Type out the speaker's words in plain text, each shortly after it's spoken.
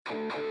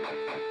Welcome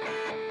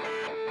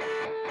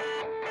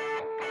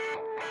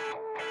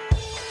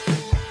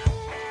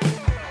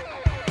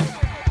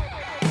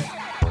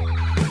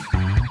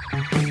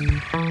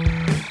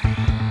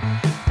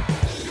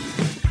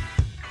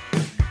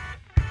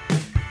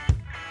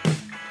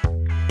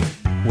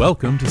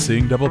to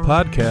Seeing Double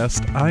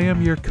Podcast. I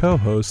am your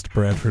co-host,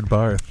 Bradford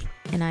Barth.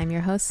 And I'm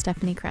your host,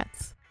 Stephanie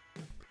Kretz.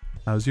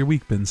 How's your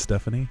week been,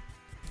 Stephanie?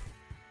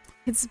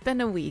 It's been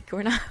a week.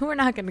 We're not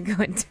going to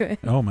go into it.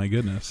 Oh my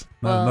goodness.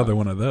 Not another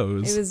one of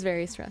those. It was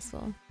very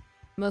stressful.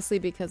 Mostly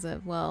because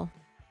of, a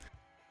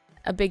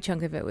big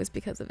chunk of it was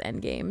because of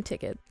Endgame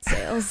ticket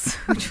sales,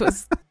 which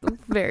was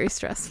very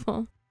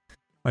stressful.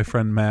 My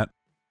friend Matt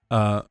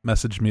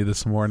messaged me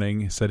this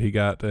morning. He said he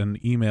got an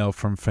email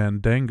from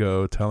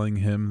Fandango telling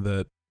him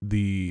that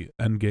the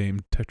Endgame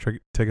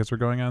tickets were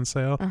going on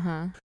sale.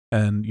 Uh-huh.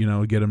 And,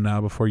 get them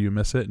now before you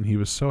miss it. And he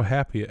was so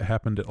happy it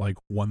happened at like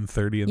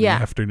 1:30 in the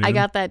afternoon. I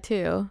got that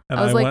too. And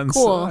I was like,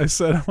 cool. I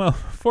said, well,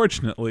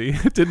 fortunately,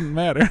 it didn't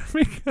matter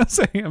because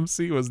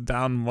AMC was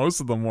down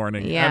most of the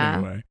morning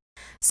anyway.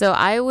 So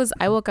I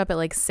woke up at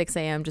like 6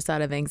 a.m. just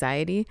out of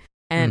anxiety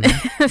and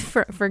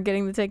for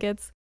getting the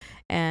tickets.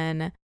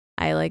 And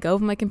I like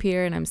opened my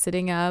computer and I'm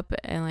sitting up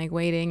and like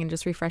waiting and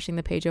just refreshing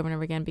the page over and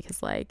over again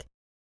because like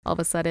all of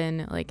a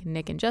sudden like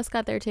Nick and Jess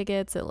got their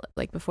tickets at,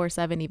 like before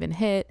 7 even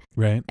hit.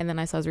 Right. And then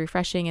I was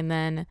refreshing and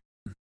then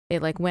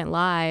it like went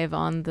live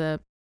on the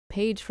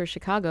page for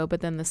Chicago, but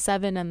then the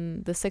 7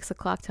 and the 6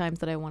 o'clock times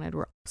that I wanted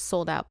were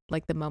sold out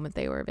like the moment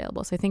they were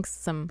available. So I think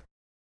some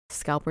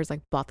scalpers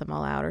like bought them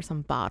all out or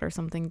some bot or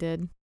something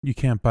did. You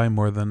can't buy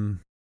more than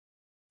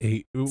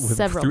 8 through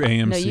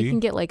AMC. No, you can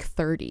get like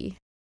 30.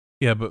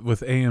 Yeah, but with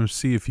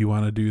AMC, if you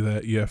want to do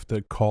that, you have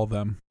to call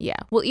them. Yeah.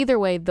 Well, either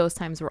way, those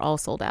times were all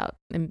sold out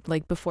and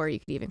like before you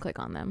could even click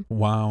on them.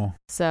 Wow.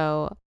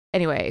 So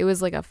anyway, it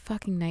was like a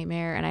fucking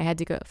nightmare and I had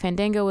to go.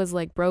 Fandango was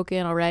like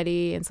broken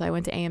already. And so I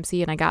went to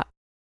AMC and I got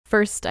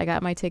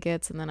my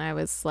tickets and then I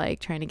was like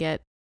trying to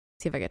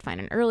see if I could find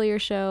an earlier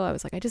show. I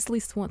was like, I just at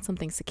least want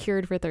something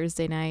secured for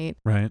Thursday night.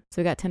 Right.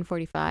 So we got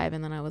 10:45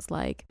 and then I was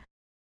like,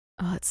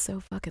 oh, it's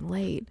so fucking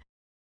late.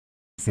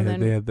 So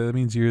that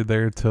means you're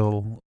there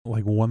till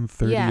like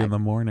 1:30 in the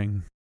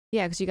morning.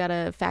 Yeah, because you got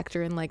to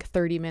factor in like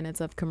 30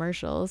 minutes of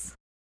commercials.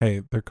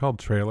 Hey, they're called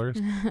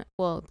trailers.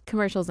 Well,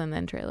 commercials and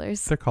then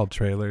trailers. They're called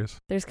trailers.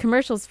 There's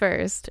commercials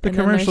first. The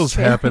commercials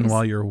happen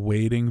while you're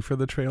waiting for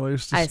the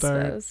trailers to start.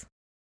 I suppose.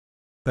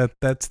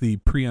 That's the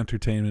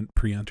pre-entertainment.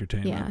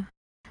 Yeah.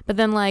 But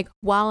then like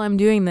while I'm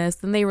doing this,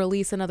 then they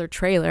release another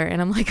trailer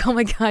and I'm like, oh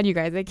my God, you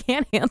guys, I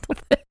can't handle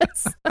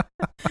this.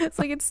 It's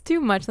like, it's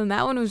too much. And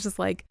that one was just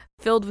like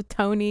filled with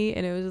Tony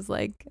and it was just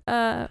like,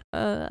 I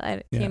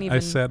can't even. I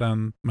sat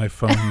on my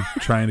phone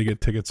trying to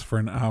get tickets for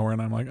an hour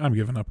and I'm like, I'm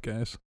giving up,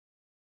 guys.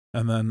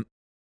 And then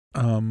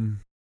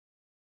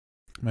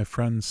my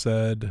friend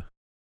said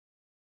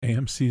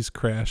AMC's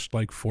crashed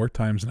like 4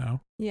 times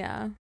now.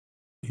 Yeah.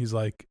 He's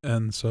like,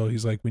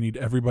 we need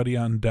everybody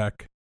on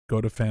deck. Go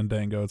to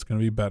Fandango. It's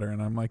going to be better.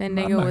 And I'm like,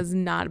 Fandango was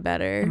not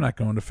better. I'm not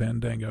going to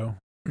Fandango.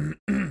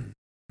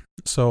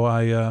 So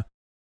I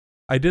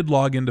did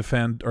log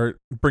into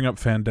bring up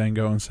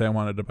Fandango and say I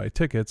wanted to buy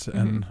tickets. Mm-hmm.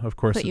 And of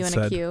course it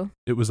said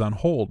it was on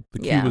hold. The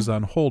queue was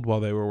on hold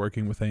while they were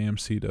working with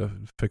AMC to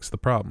fix the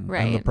problem.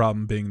 Right. And the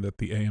problem being that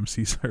the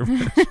AMC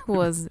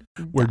servers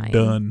were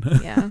done.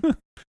 Yeah.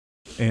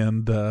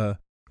 And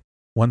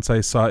once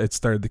I saw it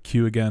started the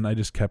queue again, I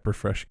just kept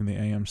refreshing the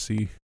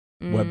AMC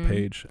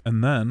webpage.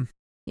 And then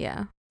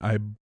I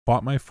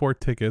bought my 4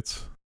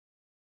 tickets,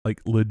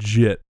 like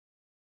legit,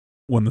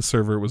 when the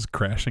server was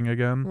crashing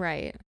again.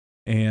 Right.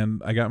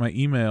 And I got my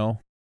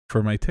email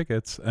for my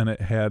tickets, and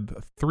it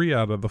had 3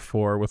 out of the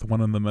 4 with 1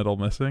 in the middle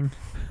missing.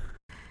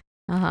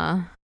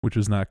 Which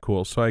was not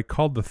cool. So I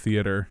called the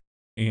theater,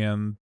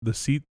 and the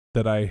seat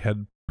that I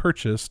had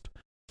purchased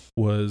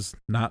was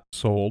not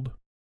sold.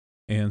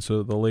 And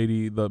so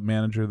the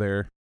manager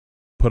there,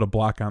 put a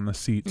block on the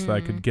seat so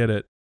I could get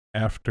it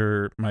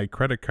after my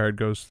credit card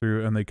goes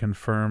through and they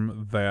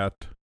confirm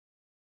that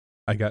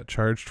I got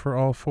charged for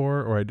all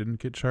 4 or I didn't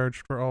get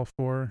charged for all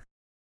 4.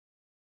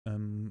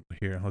 And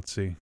here, let's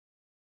see.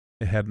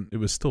 It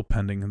was still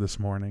pending this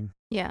morning.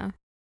 Yeah.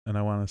 And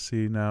I want to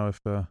see now if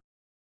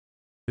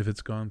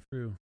it's gone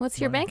through.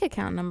 What's your bank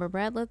account number,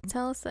 Brad?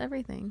 Tell us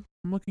everything.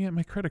 I'm looking at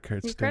my credit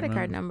card statement. Your credit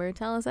card number.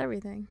 Tell us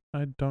everything.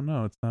 I don't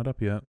know. It's not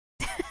up yet.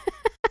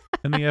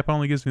 And the app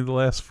only gives me the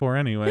last 4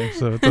 anyway,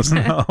 so it doesn't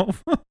help.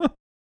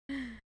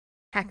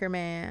 Hacker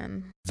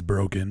man. It's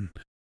broken.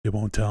 It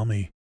won't tell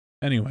me.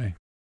 Anyway.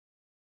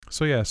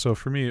 So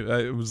for me,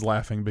 I was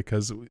laughing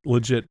because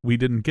legit, we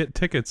didn't get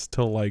tickets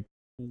till like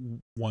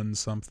 1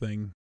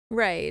 something.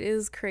 Right. It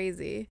was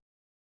crazy.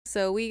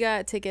 So we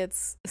got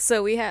tickets.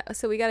 So we got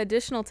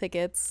additional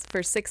tickets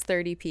for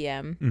 6:30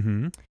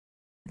 p.m.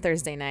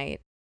 Thursday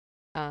night.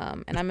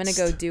 And I'm going to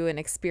go do an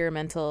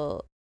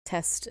experimental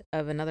test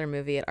of another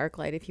movie at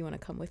ArcLight if you want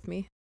to come with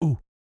me.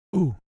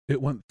 Ooh, it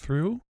went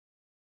through?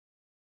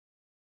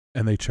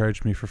 And they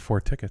charged me for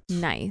 4 tickets.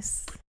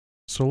 Nice.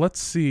 So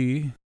let's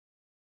see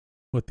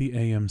what the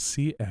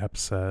AMC app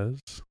says.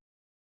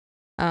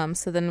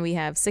 So then we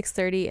have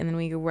 6:30, and then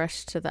we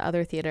rush to the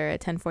other theater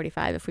at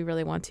 10:45 if we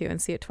really want to,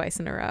 and see it twice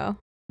in a row.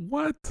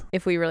 What?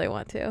 If we really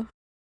want to.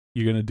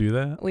 You're gonna do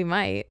that? We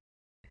might.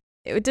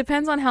 It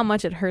depends on how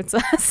much it hurts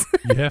us.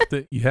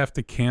 you have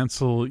to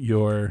cancel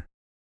your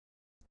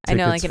tickets I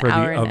know, like for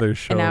the other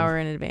show. an hour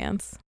in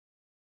advance.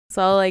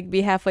 So I'll like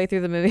be halfway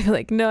through the movie,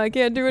 like, no, I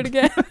can't do it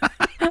again.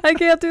 I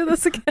can't do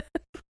this again.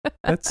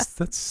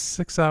 That's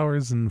 6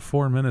 hours and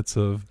 4 minutes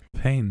of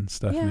pain,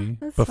 Stephanie.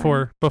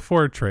 Yeah,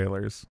 before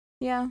trailers.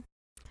 Yeah.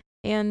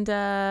 And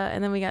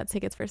then we got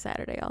tickets for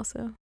Saturday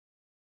also.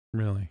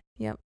 Really?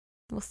 Yep.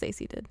 Well,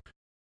 Stacy did.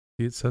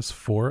 It says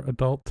 4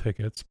 adult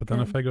tickets, but then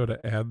if I go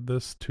to add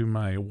this to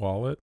my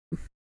wallet,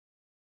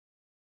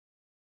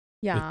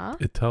 yeah,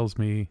 it tells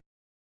me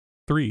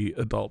 3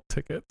 adult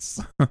tickets.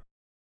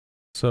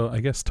 So I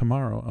guess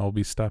tomorrow I'll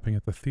be stopping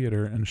at the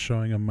theater and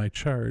showing them my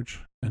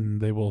charge,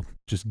 and they will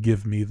just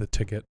give me the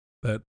ticket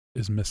that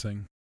is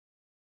missing.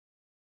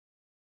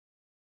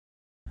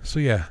 So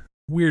yeah,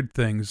 weird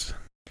things.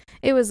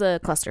 It was a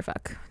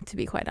clusterfuck, to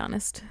be quite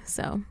honest.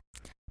 So,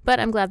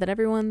 but I'm glad that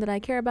everyone that I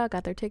care about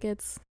got their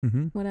tickets.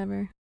 Mm-hmm.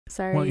 Whatever.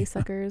 Sorry,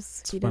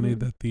 suckers. It's funny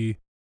that the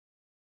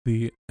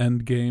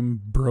Endgame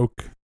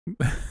broke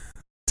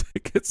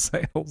ticket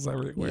sales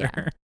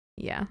everywhere.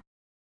 Yeah.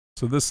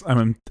 So this,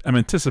 I'm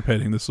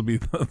anticipating this will be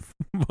the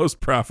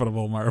most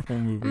profitable Marvel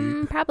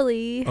movie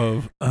probably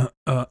of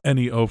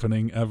any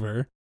opening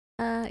ever.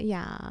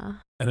 Yeah.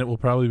 And it will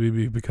probably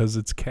be because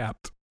it's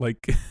capped.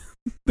 Like,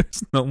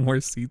 there's no more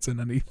seats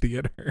in any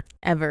theater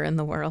ever in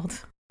the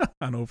world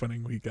on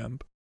opening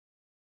weekend.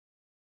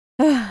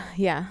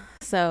 Yeah.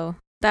 So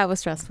that was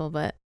stressful,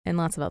 and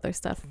lots of other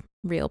stuff,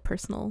 real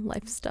personal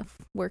life stuff,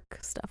 work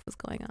stuff was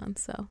going on.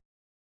 So.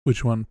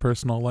 Which one?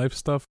 Personal life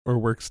stuff or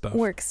work stuff?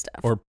 Work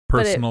stuff. Or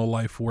personal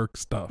life work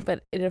stuff?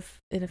 But it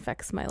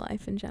affects my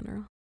life in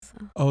general.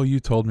 So. Oh, you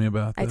told me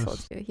about this. I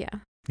told you, yeah.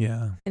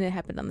 Yeah. And it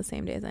happened on the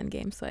same day as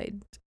Endgame, so I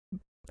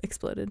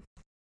exploded.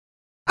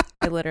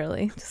 I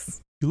literally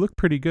just... You look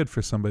pretty good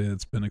for somebody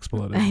that's been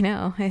exploded. I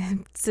know. I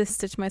just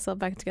stitched myself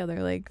back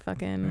together like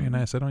fucking... Very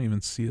nice. I don't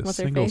even see a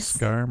single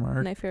scar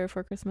mark. Nightmare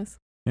Before Christmas.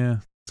 Yeah.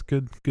 It's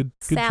good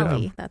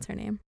Sally, job. That's her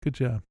name. Good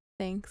job.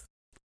 Thanks.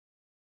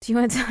 Do you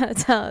want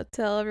to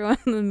tell everyone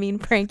the mean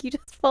prank you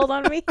just pulled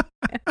on me?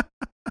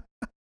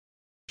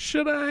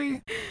 Should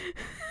I?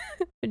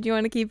 Or do you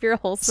want to keep your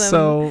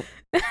wholesome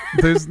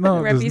there's no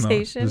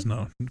reputation? There's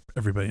no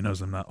everybody knows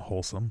I'm not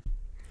wholesome.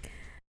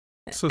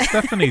 So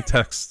Stephanie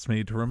texts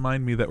me to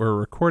remind me that we're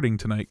recording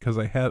tonight because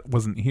I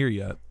wasn't here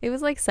yet. It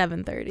was like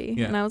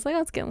 7:30, and I was like,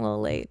 "Oh, it's getting a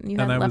little late," and you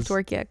hadn't left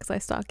work yet because I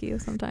stalk you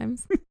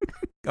sometimes.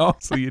 Oh,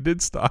 so you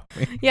did stalk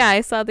me? Yeah,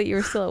 I saw that you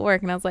were still at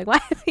work, and I was like, "Why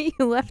haven't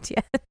you left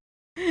yet?"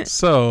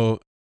 So,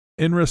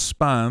 in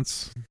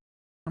response,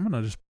 I'm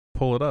gonna just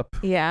pull it up.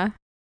 Yeah.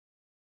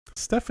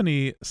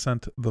 Stephanie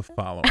sent the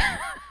following.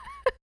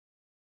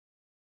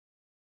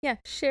 Yeah,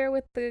 share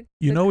with the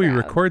crowd. We crowd.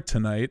 record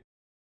tonight.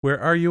 Where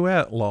are you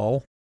at,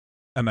 lol?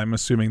 And I'm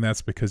assuming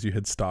that's because you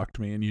had stalked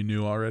me and you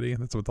knew already.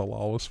 That's what the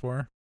lol was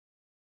for.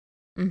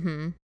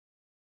 Mm-hmm.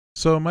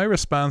 So my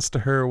response to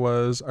her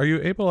was, are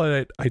you able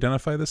to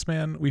identify this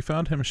man? We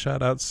found him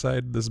shot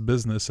outside this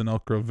business in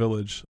Elk Grove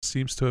Village.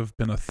 Seems to have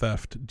been a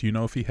theft. Do you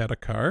know if he had a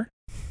car?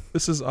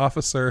 This is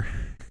Officer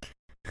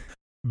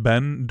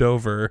Ben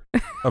Dover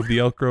of the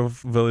Elk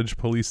Grove Village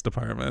Police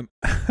Department.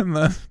 And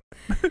then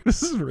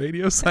this is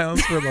radio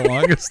silence for the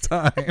longest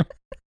time.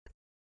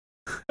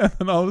 And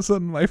then all of a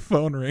sudden my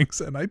phone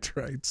rings and I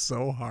tried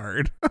so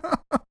hard.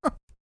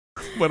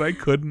 But I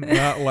could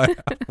not laugh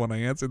when I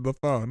answered the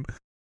phone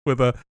with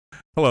a,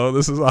 hello,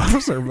 this is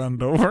Officer Ben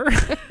Dover.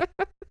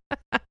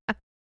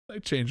 I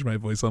changed my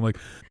voice. I'm like,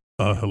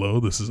 hello,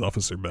 this is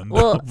Officer Ben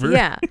Dover. Well,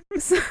 yeah.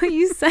 So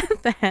you said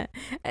that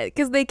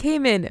because they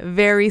came in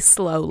very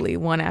slowly,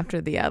 one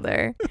after the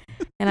other.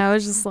 And I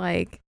was just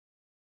like,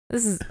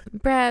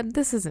 Brad,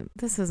 this isn't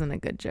a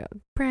good joke.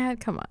 Brad,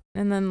 come on.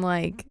 And then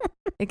like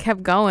it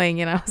kept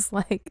going and I was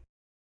like,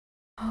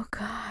 oh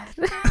God.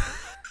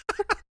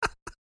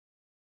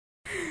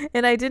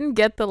 And I didn't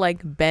get the like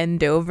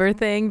bend over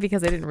thing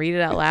because I didn't read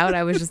it out loud.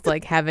 I was just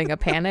like having a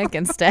panic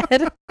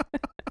instead.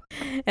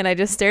 And I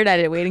just stared at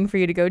it waiting for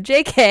you to go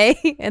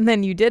JK, and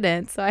then you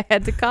didn't, so I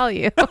had to call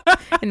you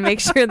and make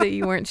sure that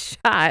you weren't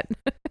shot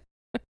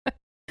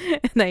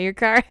and that your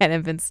car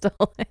hadn't been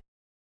stolen.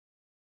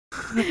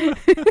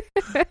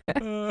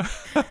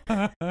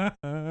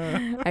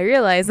 I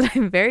realize that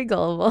I'm very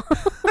gullible.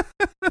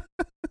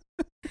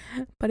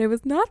 But it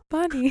was not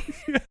funny.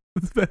 Yeah,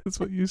 that's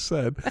what you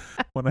said.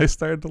 When I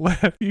started to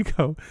laugh, you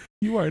go,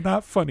 you are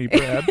not funny,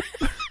 Brad.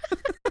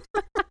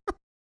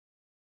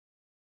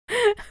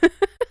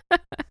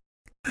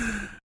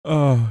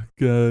 Oh,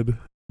 good.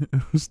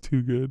 It was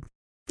too good.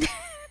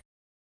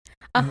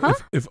 Uh-huh.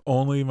 If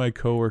only my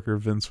coworker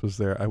Vince was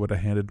there, I would have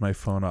handed my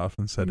phone off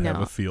and said,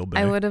 have a field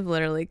day. I would have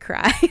literally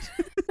cried.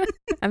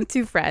 I'm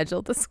too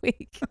fragile this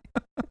week.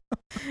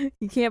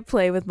 You can't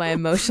play with my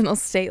emotional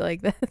state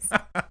like this.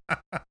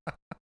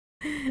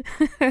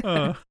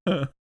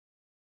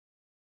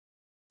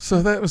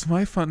 So that was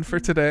my fun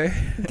for today.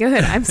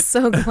 Good. I'm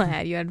so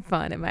glad you had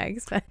fun at my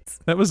expense.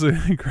 That was a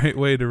great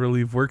way to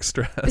relieve work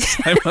stress,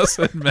 I must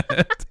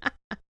admit.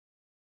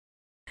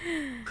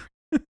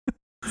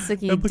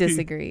 Suki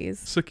disagrees.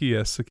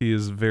 Suki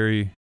is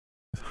very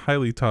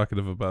highly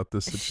talkative about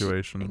this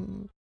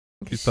situation.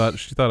 She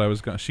thought I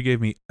was gone. She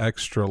gave me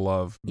extra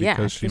love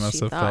because she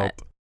must have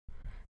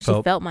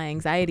felt my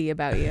anxiety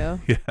about you.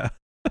 Yeah.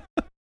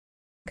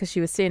 Because she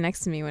was sitting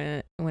next to me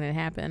when it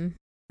happened.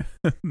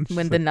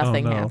 When the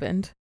nothing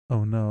happened.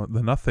 Oh no,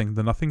 the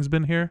nothing's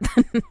been here?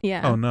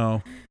 Yeah. Oh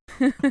no.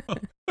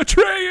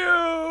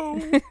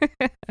 Atreyu!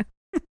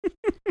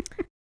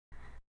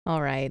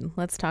 All right,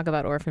 let's talk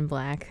about Orphan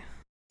Black.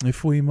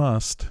 If we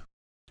must.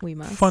 We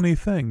must. Funny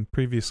thing,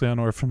 previously on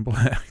Orphan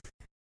Black.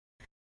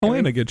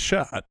 Helena gets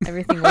shot.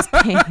 Everything was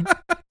pain.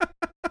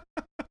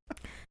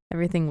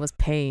 Everything was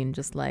pain,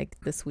 just like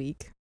this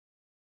week.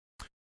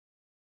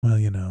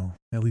 Well,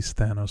 at least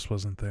Thanos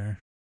wasn't there.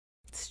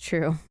 It's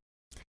true.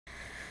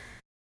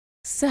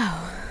 So,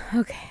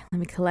 okay, let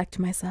me collect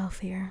myself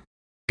here.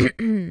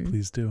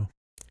 Please do.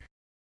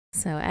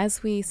 So,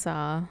 as we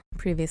saw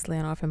previously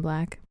on Orphan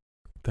Black.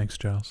 Thanks,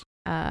 Giles.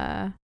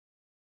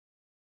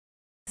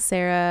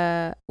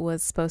 Sarah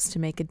was supposed to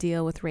make a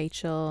deal with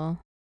Rachel,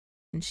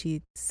 and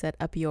she set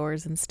up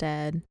yours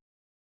instead.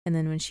 And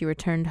then when she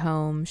returned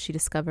home, she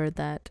discovered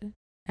that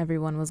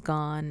everyone was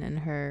gone and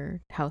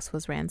her house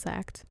was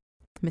ransacked,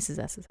 Mrs.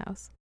 S's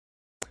house.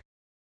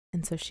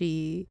 And so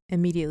she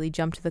immediately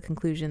jumped to the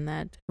conclusion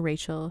that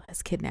Rachel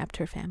has kidnapped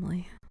her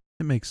family.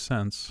 It makes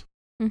sense.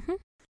 Mm-hmm.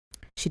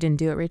 She didn't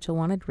do what Rachel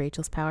wanted.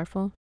 Rachel's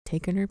powerful,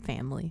 taking her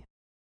family.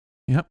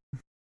 Yep.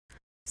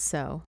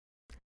 So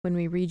when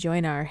we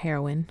rejoin our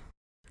heroine,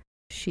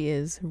 she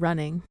is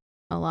running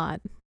a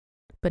lot,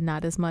 but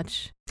not as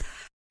much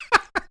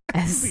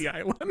as the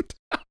island.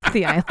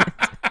 The island.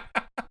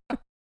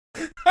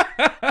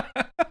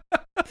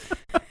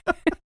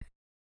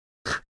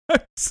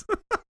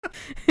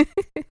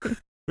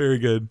 Very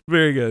good.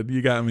 Very good.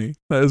 You got me.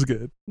 That was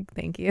good.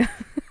 Thank you.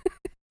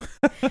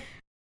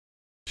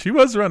 She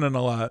was running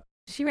a lot.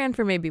 She ran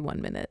for maybe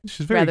 1 minute.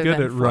 She's very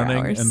good at running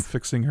hours. And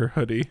fixing her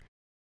hoodie.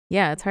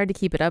 Yeah, it's hard to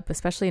keep it up,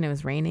 especially when it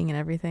was raining and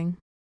everything.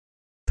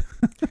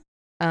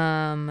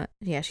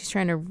 Yeah, she's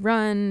trying to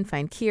run,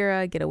 find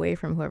Kira, get away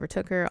from whoever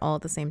took her, all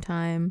at the same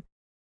time.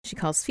 She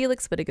calls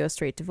Felix, but it goes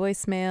straight to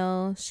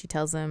voicemail. She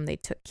tells him they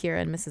took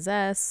Kira and Mrs.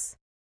 S.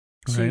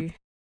 Right.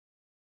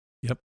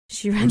 Yep.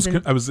 She runs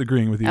I was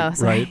agreeing with you. Oh,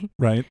 sorry.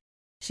 Right.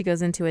 She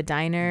goes into a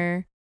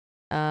diner,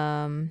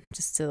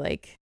 just to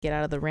get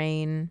out of the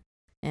rain,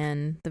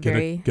 and get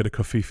a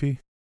kofifi.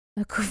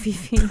 A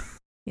kofifi.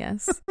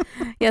 Yes.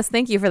 Yes,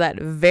 thank you for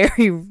that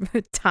very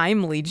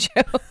timely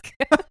joke.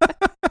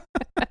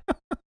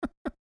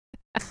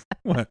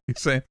 What? You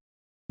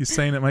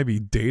saying it might be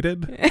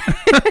dated?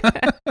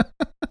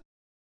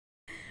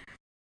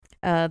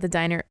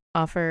 The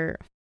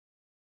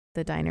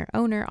diner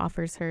owner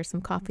offers her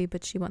some coffee,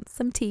 but she wants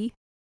some tea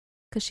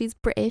because she's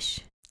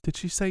British. Did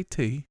she say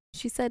tea?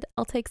 She said,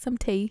 "I'll take some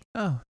tea."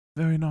 Oh,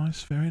 very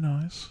nice, very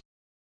nice.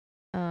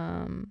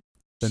 Then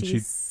she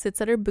sits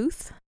at her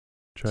booth.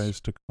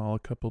 Tries to call a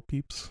couple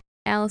peeps.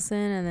 Allison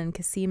and then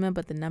Cosima,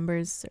 but the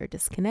numbers are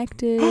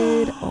disconnected.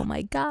 Oh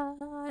my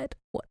god.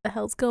 What the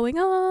hell's going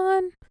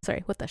on?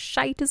 Sorry, what the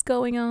shite is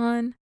going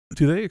on?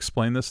 Do they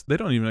explain this? They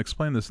don't even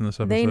explain this in this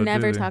episode. They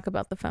never talk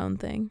about the phone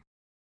thing.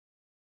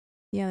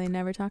 Yeah, they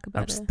never talk about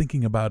it. I was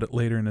thinking about it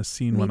later in a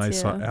scene when I too.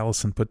 saw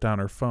Allison put down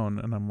her phone,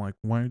 and I'm like,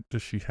 why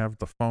does she have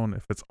the phone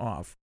if it's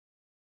off?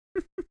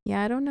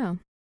 Yeah, I don't know.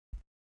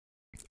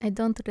 I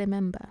don't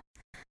remember.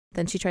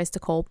 Then she tries to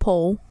call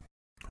Paul,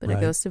 but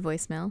it goes to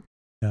voicemail.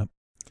 Yep.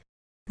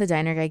 The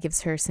diner guy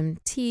gives her some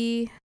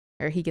tea,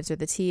 or he gives her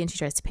the tea, and she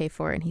tries to pay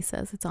for it, and he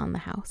says it's on the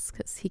house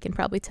because he can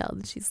probably tell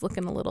that she's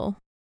looking a little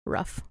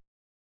rough.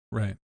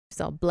 Right. She's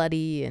all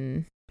bloody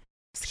and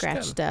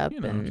scratched up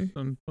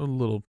and a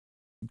little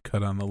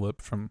cut on the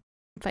lip from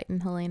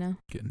fighting Helena.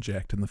 Getting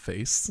jacked in the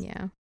face.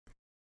 Yeah.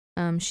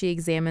 She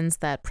examines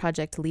that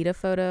Project Lita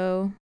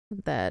photo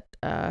that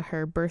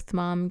her birth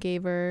mom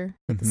gave her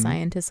with the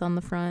scientists on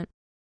the front.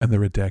 And the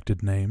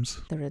redacted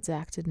names. The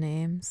redacted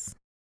names.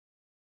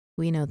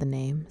 We know the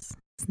names.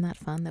 Isn't that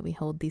fun that we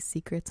hold these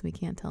secrets? We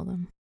can't tell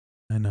them.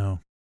 I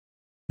know.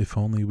 If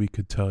only we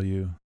could tell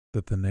you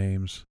that the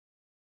names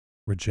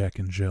were Jack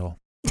and Jill.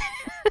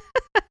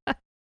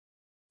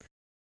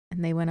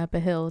 And they went up a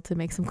hill to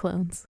make some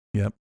clones.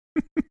 Yep.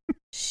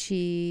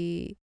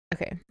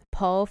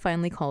 Paul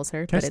finally calls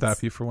her. Can I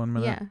stop you for 1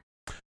 minute? Yeah.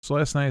 So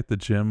last night at the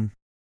gym,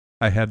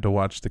 I had to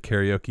watch the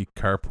karaoke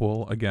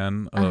carpool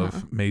again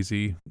of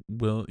Maisie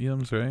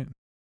Williams, right?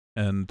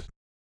 And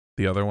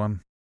the other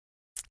one.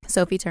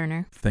 Sophie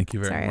Turner. Thank you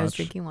very much. Sorry, I was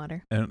drinking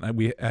water. And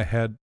I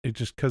had it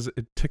just because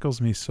it tickles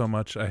me so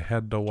much. I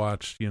had to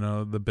watch,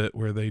 the bit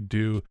where they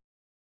do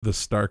the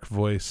Stark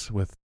voice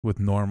with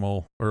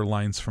normal or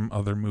lines from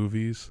other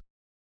movies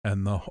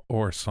and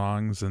or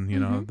songs, and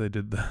they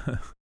did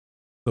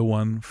the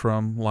one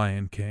from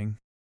Lion King.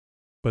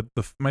 But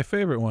my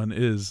favorite one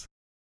is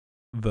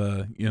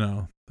the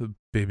the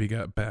baby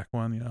got back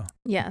one.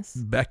 Yes.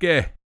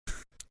 Becky.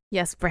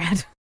 Yes,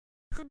 Brad.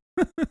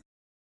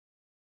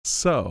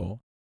 So,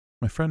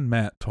 my friend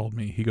Matt told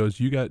me, he goes,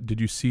 did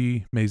you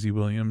see Maisie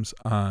Williams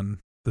on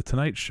The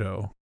Tonight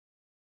Show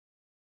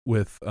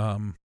with,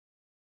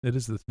 it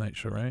is The Tonight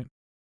Show, right?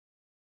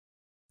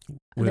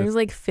 There's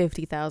like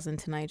 50,000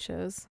 Tonight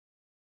shows.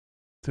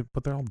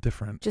 But they're all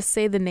different. Just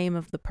say the name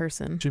of the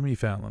person. Jimmy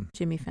Fallon.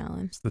 Jimmy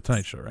Fallon. It's The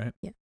Tonight Show, right?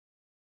 Yeah.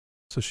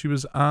 So she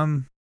was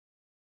on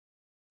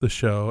the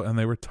show, and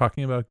they were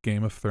talking about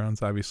Game of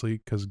Thrones,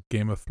 obviously, because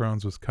Game of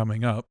Thrones was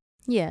coming up.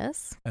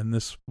 Yes. And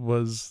this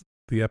was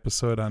the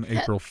episode on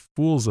April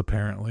Fools,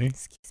 apparently.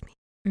 Excuse me.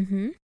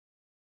 Mm-hmm.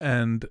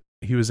 And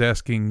he was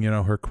asking,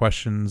 her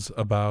questions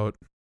about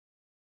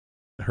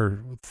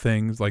her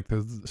things, like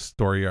the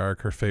story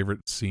arc, her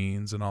favorite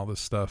scenes, and all this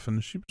stuff.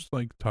 And she was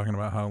like talking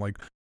about how, like,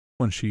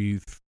 when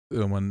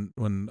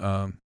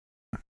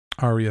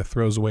Arya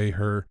throws away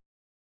her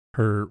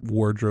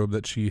wardrobe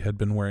that she had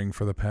been wearing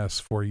for the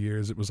past 4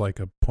 years, it was like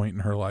a point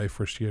in her life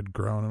where she had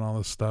grown and all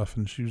this stuff.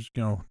 And she was,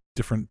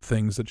 different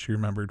things that she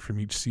remembered from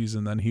each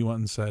season. Then he went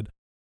and said,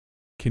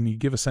 can you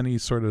give us any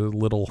sort of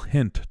little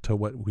hint to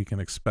what we can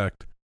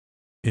expect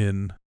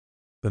in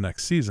the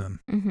next season?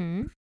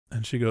 Mm-hmm.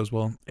 And she goes,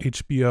 well,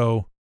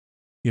 HBO,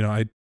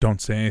 I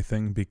don't say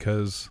anything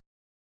because,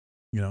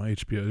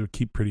 HBO would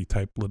keep pretty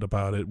tight-lipped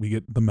about it. We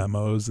get the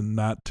memos and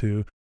not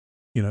to,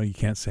 you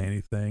can't say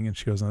anything. And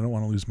she goes, I don't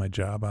want to lose my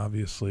job,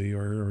 obviously,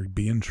 or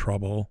be in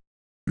trouble.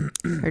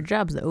 Her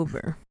job's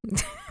over.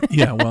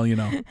 Yeah, well,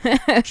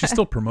 she's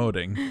still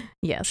promoting.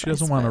 Yes, she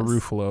doesn't want to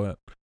Ruffalo it.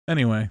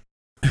 Anyway,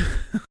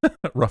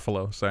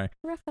 Ruffalo, sorry.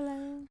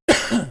 Ruffalo.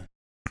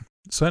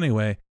 So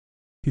anyway,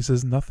 he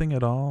says nothing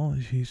at all.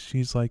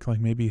 She's like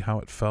maybe how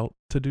it felt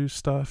to do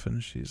stuff,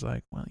 and she's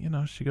like, well,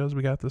 she goes,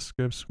 we got the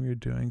scripts, we were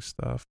doing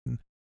stuff, and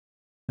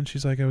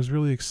she's like, I was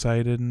really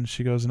excited, and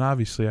she goes, and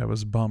obviously I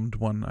was bummed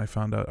when I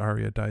found out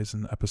Arya dies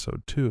in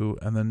episode 2,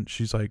 and then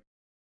she's like,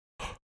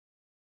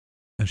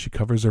 and she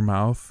covers her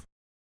mouth,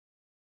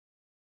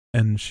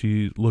 and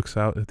she looks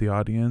out at the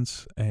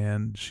audience,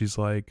 and she's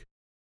like,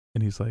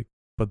 and he's like,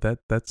 but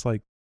that's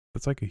like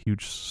a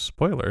huge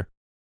spoiler,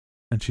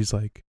 and she's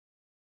like,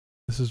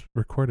 this is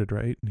recorded,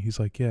 right? And he's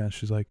like, yeah. And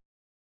she's like,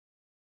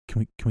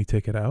 can we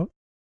take it out?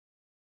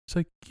 He's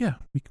like, yeah,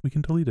 we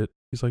can delete it.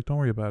 He's like, don't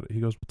worry about it.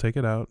 He goes, we'll take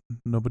it out.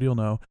 Nobody will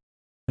know.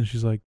 And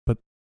she's like, but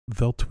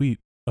they'll tweet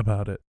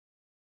about it.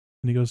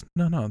 And he goes,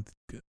 no,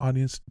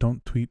 audience,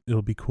 don't tweet.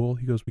 It'll be cool.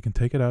 He goes, we can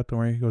take it out. Don't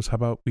worry. He goes, how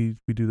about we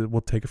do that?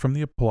 We'll take it from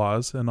the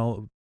applause, and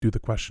I'll do the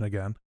question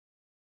again.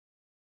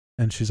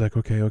 And she's like,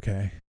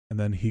 okay. And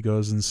then he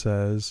goes and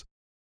says,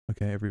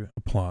 okay,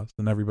 applause.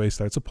 Then everybody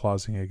starts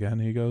applauding again.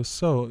 He goes,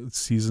 so it's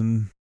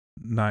season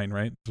 9,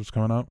 right? What's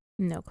coming up?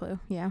 No clue.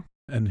 Yeah.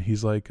 And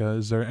he's like,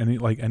 is there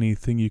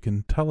anything you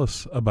can tell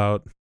us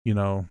about,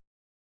 the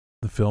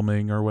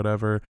filming or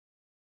whatever?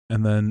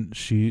 And then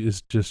she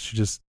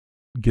just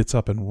gets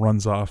up and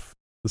runs off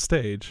the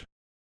stage.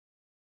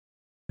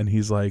 And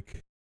he's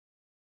like,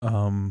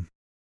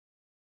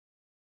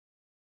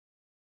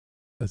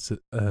 that's it.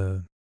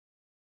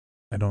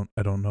 I don't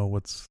know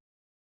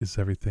is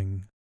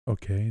everything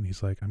okay? And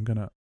he's like, I'm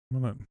gonna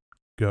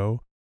go.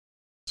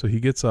 So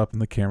he gets up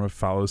and the camera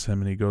follows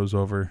him, and he goes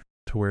over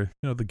to where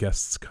the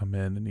guests come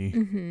in, and he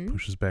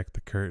pushes back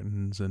the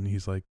curtains, and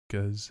he's like,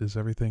 is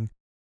everything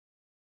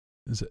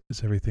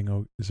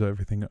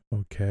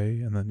okay?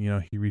 And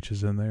then he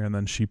reaches in there, and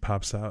then she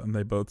pops out, and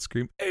they both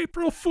scream,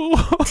 April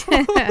Fools.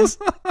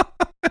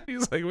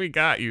 He's like, we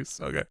got you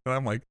so good. And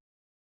I'm like,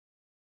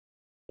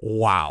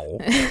 wow.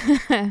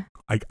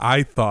 Like,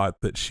 I thought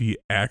that she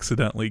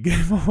accidentally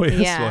gave away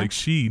his, like,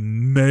 she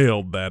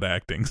nailed that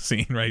acting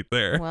scene right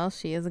there. Well,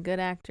 she is a good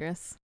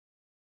actress.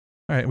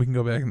 All right, we can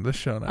go back into the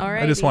show now.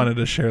 Alrighty. I just wanted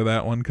to share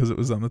that one because it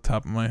was on the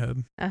top of my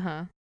head.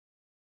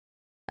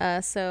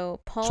 So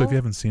Paul. So if you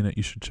haven't seen it,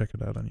 you should check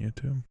it out on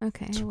YouTube.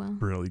 Okay, it's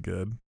really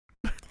good.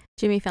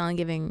 Jimmy Fallon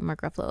giving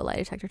Mark Ruffalo a lie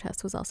detector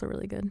test was also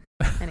really good.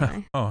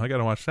 Anyway. Oh, I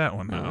gotta watch that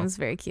one now. It was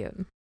very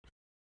cute.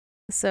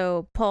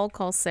 So Paul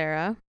calls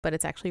Sarah, but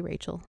it's actually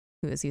Rachel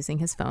who is using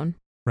his phone.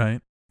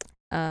 Right.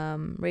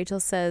 Rachel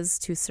says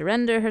to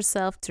surrender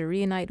herself to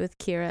reunite with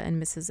Kira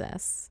and Mrs.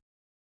 S.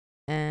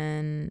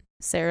 And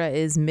Sarah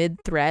is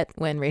mid-threat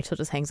when Rachel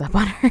just hangs up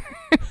on her.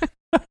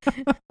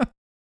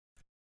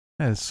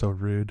 That is so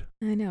rude.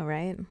 I know,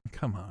 right?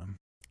 Come on.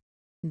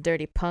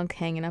 Dirty punk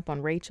hanging up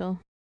on Rachel.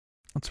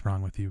 What's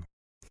wrong with you?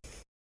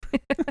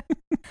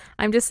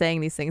 I'm just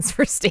saying these things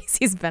for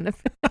Stacy's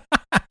benefit.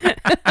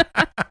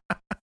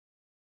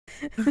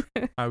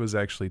 I was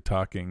actually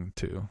talking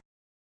to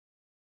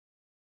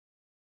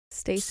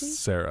Stacy?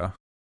 Sarah.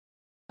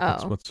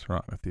 Oh. What's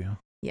wrong with you?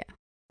 Yeah.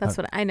 That's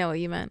what I know what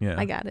you meant. Yeah.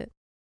 I got it.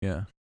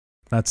 Yeah.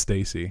 Not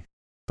Stacy.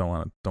 Don't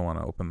want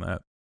to open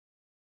that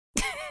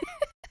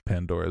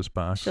Pandora's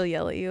box. She'll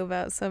yell at you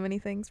about so many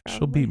things, probably.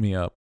 She'll beat me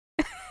up.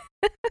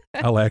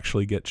 I'll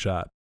actually get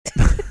shot.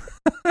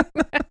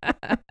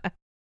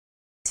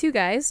 Two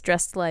guys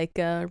dressed like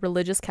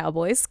religious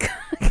cowboys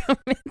come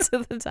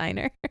into the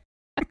diner.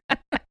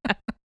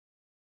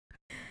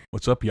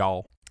 What's up,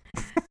 y'all?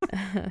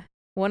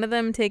 One of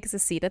them takes a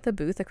seat at the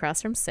booth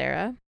across from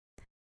Sarah,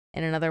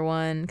 and another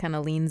one kind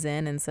of leans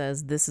in and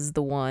says, "This is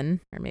the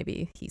one," or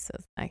maybe he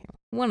says,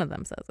 one of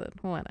them says it,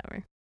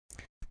 whatever.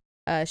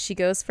 She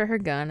goes for her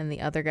gun, and the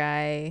other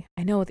guy,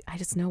 I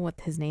just know what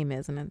his name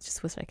is, and I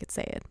just wish I could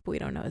say it, but we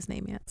don't know his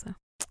name yet, so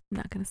I'm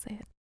not going to say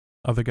it.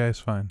 Other guy's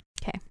fine.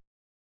 Okay.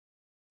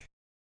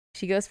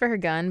 She goes for her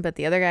gun, but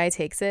the other guy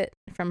takes it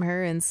from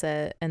her and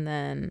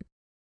then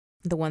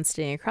the one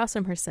sitting across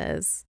from her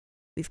says,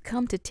 "We've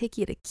come to take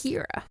you to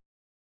Kira."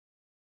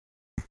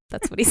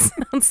 That's what he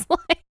sounds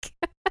like.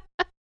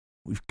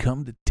 We've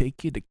come to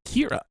take you to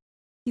Kira.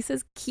 He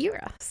says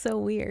Kira. So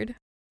weird.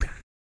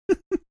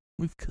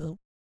 We've come.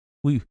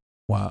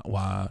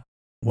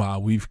 Why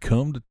we've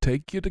come to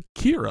take you to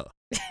Kira.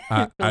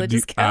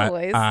 Religious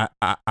cowboys.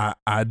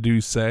 I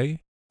do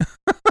say.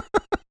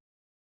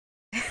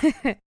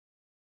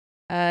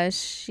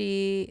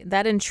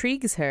 That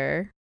intrigues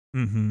her.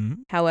 Mm-hmm.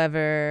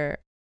 However,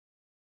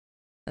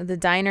 the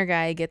diner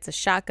guy gets a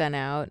shotgun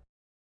out,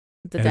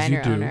 the As diner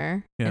you do.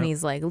 owner, Yeah. and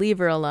he's like, "Leave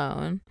her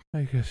alone."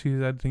 I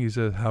think he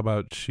says, "How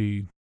about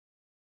she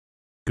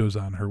goes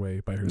on her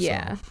way by herself?"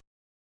 Yeah.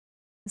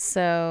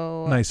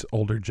 So Nice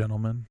older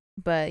gentleman.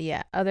 But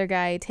yeah, other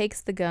guy takes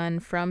the gun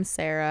from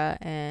Sarah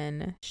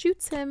and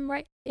shoots him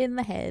right in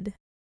the head.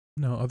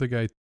 No, other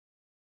guy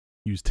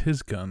used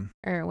his gun.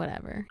 Or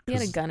whatever. He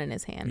had a gun in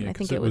his hand. Yeah, I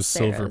think it was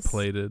Sarah's. silver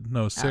plated.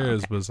 No,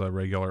 Sarah's okay. was a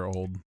regular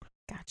old.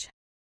 Gotcha.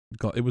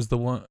 It was the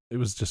one. It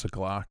was just a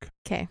Glock.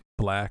 Okay.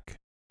 Black,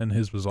 and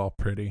his was all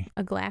pretty.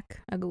 A Glock.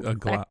 A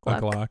Glock. A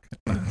Glock.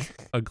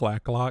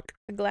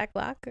 A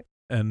Glock.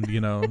 And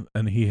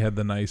and he had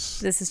the nice.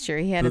 This is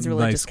true. He had his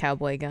religious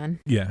cowboy gun.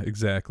 Yeah,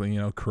 exactly.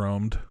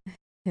 Chromed.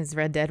 His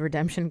Red Dead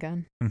Redemption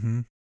gun.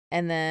 Mm-hmm.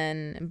 And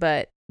then,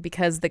 but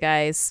because the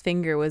guy's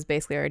finger was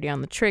basically already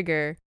on the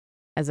trigger,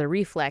 as a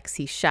reflex,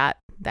 he shot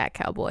that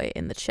cowboy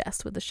in the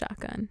chest with the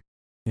shotgun.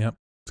 Yep.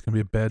 It's going to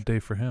be a bad day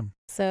for him.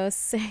 So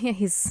yeah,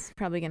 he's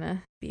probably going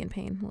to be in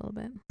pain a little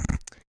bit.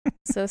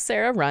 So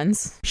Sarah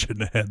runs.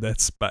 Shouldn't have had that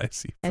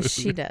spicy food. As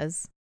she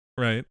does.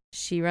 Right.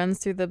 She runs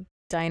through the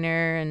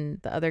diner and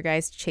the other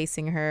guy's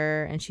chasing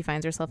her, and she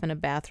finds herself in a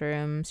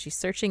bathroom. She's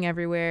searching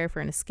everywhere for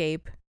an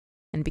escape.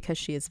 And because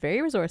she is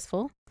very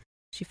resourceful,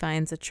 she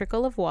finds a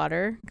trickle of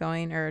water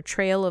or a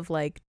trail of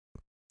like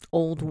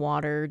old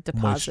water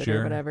deposit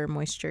or whatever,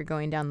 moisture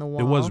going down the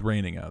wall. It was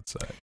raining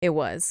outside. It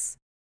was.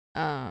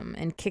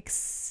 And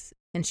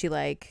she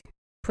like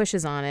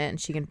pushes on it, and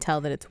she can tell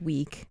that it's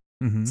weak.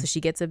 Mm-hmm. So she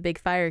gets a big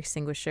fire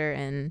extinguisher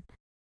and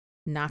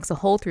knocks a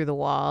hole through the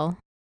wall,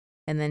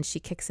 and then she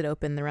kicks it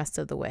open the rest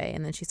of the way,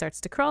 and then she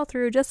starts to crawl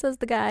through just as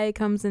the guy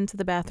comes into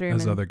the bathroom.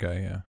 This other guy,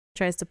 yeah.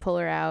 Tries to pull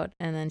her out,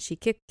 and then she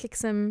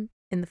kicks him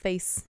in the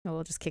face.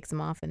 Just kicks him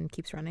off and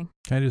keeps running.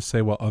 Can I just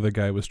say, while other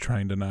guy was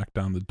trying to knock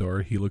down the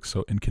door, he looked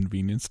so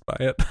inconvenienced by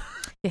it.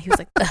 Yeah, he was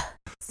like, ugh,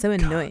 so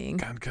annoying.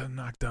 God, gotta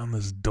knock down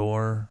this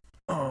door.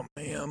 Oh,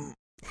 man.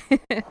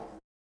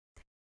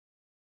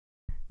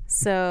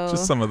 So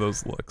just some of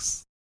those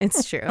looks.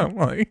 It's true. I'm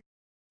like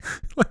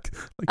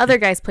other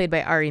guy's played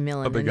by Ari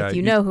Millen, and guy, if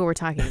you know who we're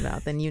talking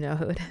about, then you know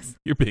who it is.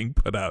 You're being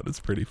put out. It's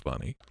pretty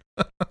funny.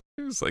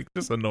 He was like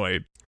just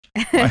annoyed.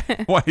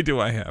 Why do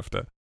I have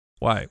to?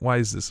 Why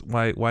is this?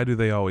 Why do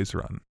they always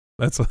run?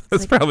 That's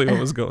like, probably what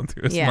was going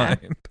through his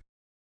mind.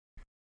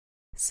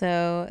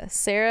 So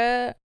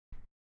Sarah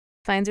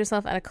finds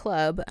herself at a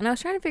club, and I was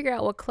trying to figure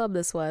out what club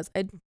this was.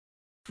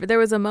 There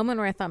was a moment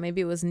where I thought maybe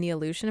it was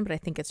Neolution, but I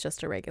think it's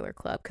just a regular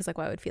club, because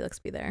why would Felix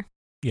be there?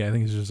 Yeah, I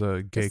think it's just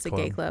a gay club. Just a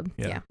gay club.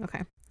 Yeah.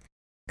 Okay.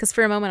 Because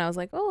for a moment I was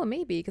like, oh,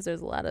 maybe, because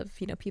there's a lot of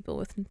people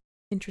with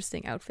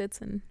interesting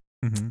outfits and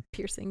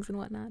piercings and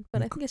whatnot.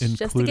 But I think it's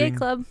just a gay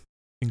club.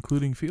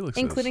 Including Felix.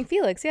 Including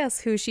Felix,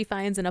 yes, who she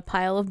finds in a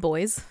pile of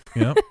boys.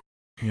 Yep.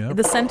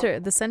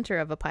 The center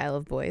of a pile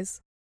of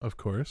boys. Of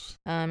course.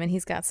 And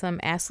he's got some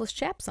assless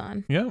chaps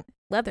on. Yeah.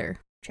 Leather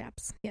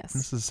chaps. Yes.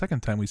 This is the second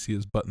time we see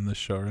his butt in this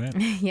show, right?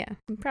 Yeah,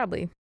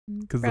 probably.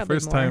 Because the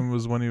first time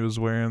was when he was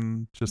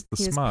wearing just the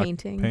smock.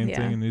 Painting,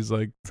 and he's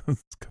like,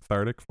 it's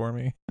cathartic for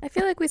me. I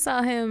feel like we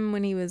saw him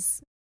when he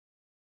was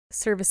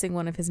servicing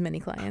one of his many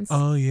clients.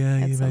 Oh, yeah,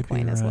 at some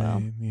point as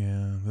well.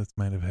 Yeah, that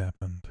might have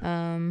happened.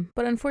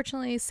 But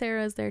unfortunately,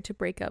 Sarah is there to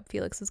break up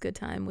Felix's good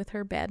time with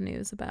her bad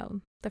news about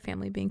the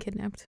family being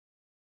kidnapped.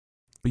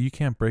 But you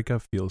can't break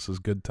up Felix's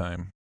good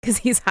time. Because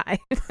he's high.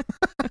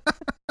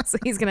 So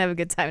he's going to have a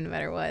good time no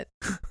matter what.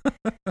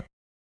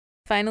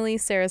 Finally,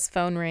 Sarah's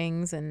phone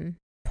rings and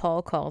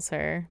Paul calls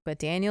her, but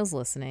Daniel's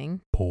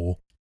listening. Paul.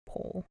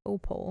 Oh,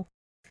 Paul.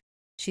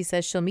 She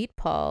says she'll meet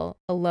Paul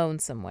alone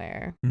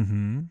somewhere.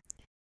 Mm-hmm.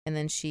 And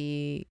then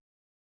she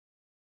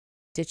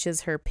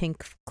ditches her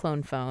pink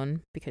clone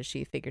phone because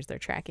she figures they're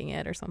tracking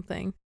it or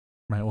something.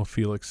 Right. Well,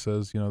 Felix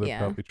says, they're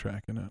probably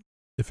tracking it.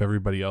 If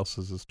everybody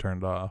else's is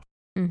turned off.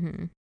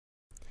 Mm-hmm.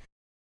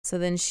 So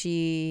then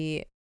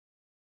she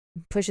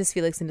pushes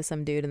Felix into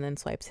some dude and then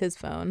swipes his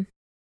phone.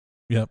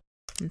 Yep.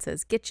 And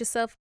says, get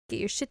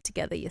your shit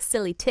together, you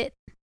silly tit.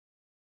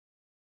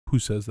 Who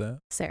says that?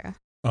 Sarah.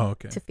 Oh,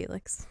 okay. To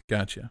Felix.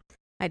 Gotcha.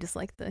 I just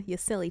like the you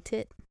silly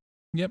tit.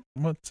 Yep.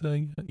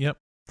 Yep.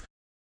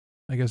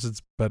 I guess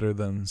it's better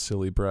than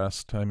silly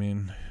breast. I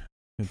mean,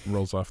 it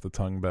rolls off the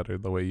tongue better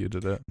the way you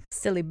did it.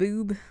 Silly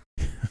boob.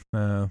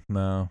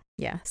 No.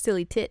 Yeah,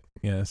 silly tit.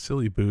 Yeah,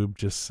 silly boob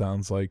just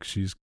sounds like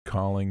she's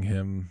calling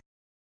him,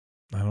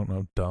 I don't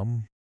know,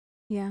 dumb?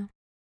 Yeah.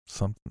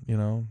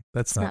 Something,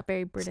 that's not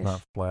very British. It's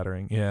not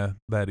flattering. Yeah,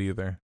 that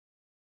either.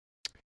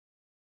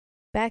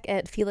 Back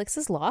at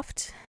Felix's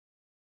loft,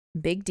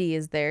 Big D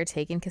is there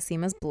taking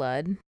Casima's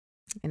blood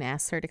and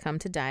asks her to come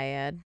to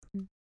Dyad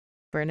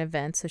for an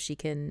event so she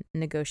can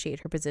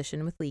negotiate her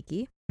position with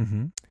Leaky.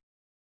 Mm-hmm.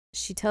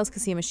 She tells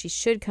Casima she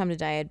should come to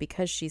Dyad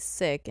because she's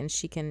sick and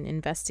she can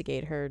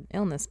investigate her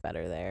illness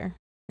better there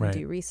and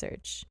do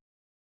research.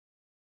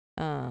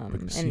 But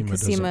Casima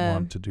doesn't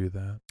want to do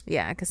that.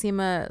 Yeah,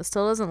 Casima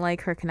still doesn't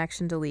like her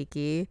connection to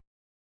Leaky,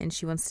 and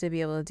she wants to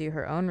be able to do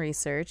her own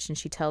research, and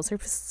she tells her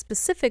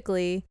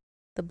specifically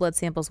the blood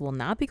samples will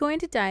not be going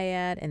to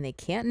Dyad, and they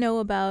can't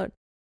know that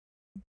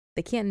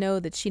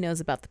she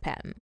knows about the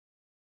patent.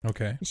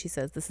 Okay. And she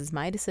says, this is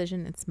my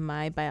decision, it's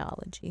my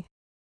biology.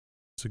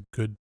 It's a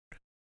good,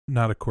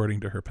 not according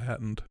to her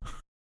patent.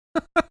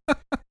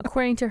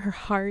 According to her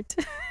heart.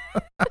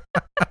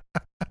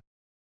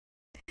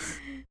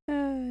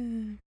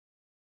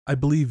 I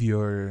believe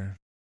your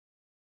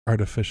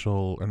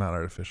artificial, or not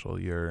artificial,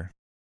 your,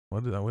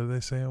 what did they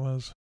say it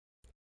was?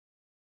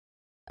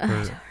 I don't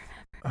remember.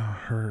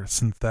 Her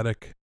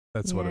synthetic,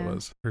 that's what it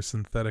was. Her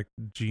synthetic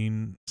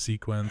gene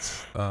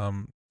sequence,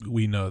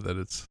 we know that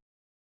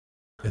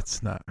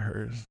it's not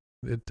hers.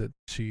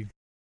 She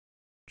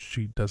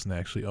doesn't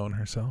actually own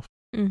herself.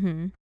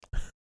 Mm-hmm.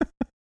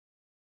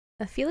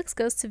 Felix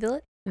goes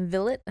to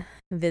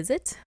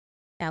visit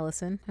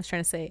Allison. I was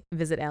trying to say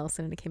visit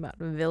Allison and it came out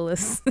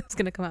Villis. It's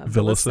going to come out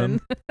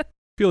Villison.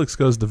 Felix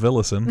goes to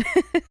Villison.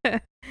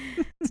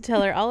 To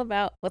tell her all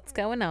about what's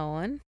going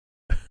on.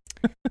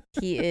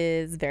 He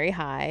is very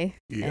high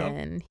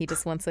and he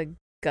just wants a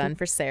gun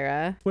for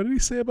Sarah. What did he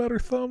say about her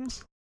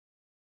thumbs?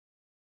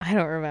 I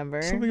don't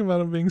remember. Something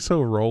about him being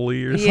so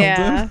rolly or something.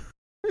 Yeah.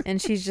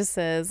 And she just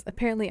says,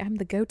 apparently I'm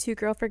the go-to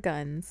girl for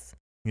guns.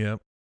 Yep.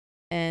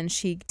 And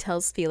she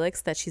tells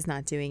Felix that she's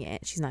not doing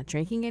it. She's not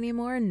drinking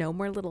anymore. No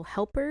more little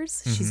helpers.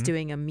 Mm-hmm. She's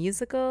doing a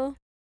musical.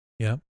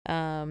 Yep.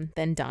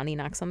 Then Donnie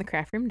knocks on the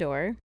craft room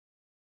door.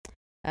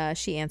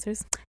 She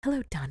answers,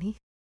 "Hello, Donnie."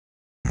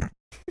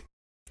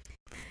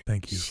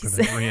 Thank you for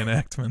that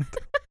reenactment.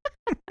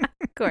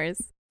 Of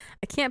course.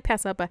 I can't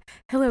pass up a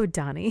 "Hello,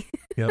 Donnie."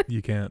 Yep,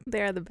 you can't.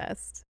 They are the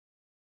best.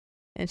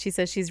 And she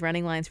says she's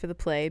running lines for the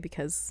play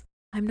because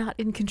I'm not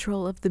in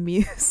control of the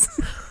muse.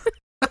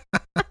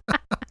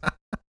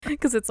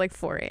 Because it's like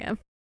 4 a.m.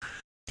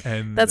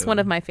 And that's one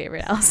of my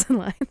favorite Allison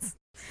lines.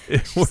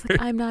 She's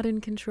like, I'm not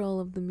in control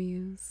of the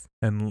muse.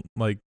 And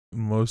like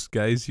most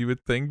guys, you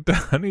would think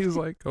Donnie's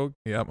like, oh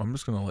yeah, I'm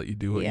just gonna let you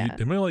do what I'm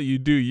gonna let you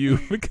do you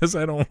because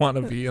I don't want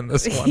to be in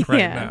this one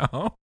right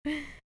now.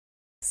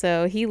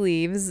 So he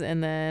leaves,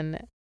 and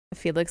then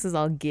Felix is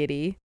all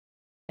giddy,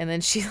 and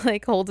then she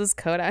like holds his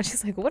coat out.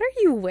 She's like, "What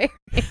are you wearing?"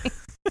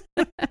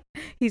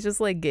 He's just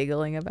like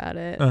giggling about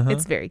it. Uh-huh.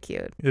 It's very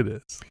cute. It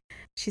is.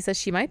 She says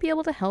she might be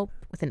able to help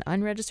with an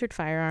unregistered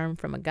firearm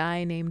from a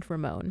guy named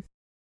Ramon.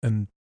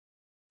 And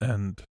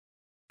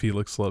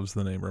Felix loves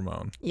the name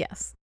Ramon.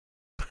 Yes.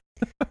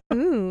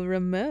 Ooh,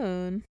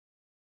 Ramon.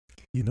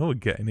 You know a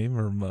guy named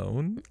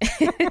Ramon?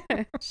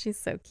 She's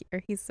so cute.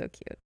 Or he's so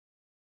cute.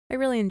 I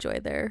really enjoy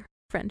their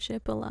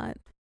friendship a lot.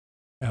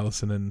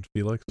 Allison and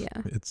Felix?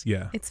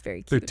 Yeah. It's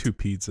very cute. They're two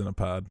peas in a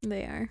pod.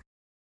 They are.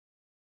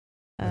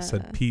 I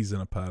said peas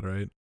in a pod,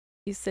 right?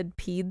 You said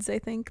peds, I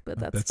think, but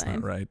that's fine.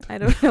 Not right. I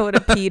don't know what a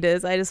ped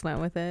is. I just went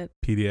with it.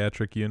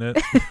 Pediatric unit.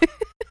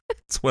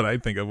 That's what I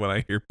think of when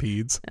I hear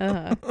peds.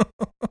 Uh-huh.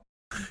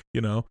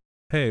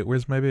 Hey,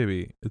 where's my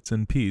baby? It's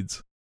in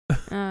peds.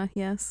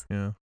 Yes.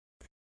 Yeah.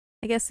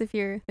 I guess if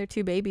they're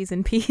two babies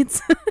in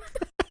peds.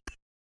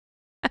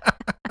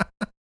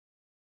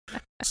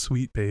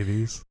 Sweet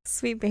babies.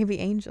 Sweet baby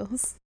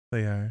angels.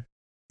 They are.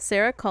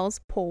 Sarah calls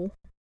Paul.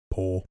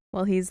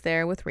 While he's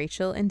there with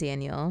Rachel and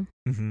Daniel.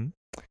 Mm-hmm.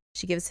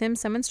 She gives him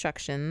some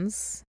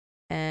instructions,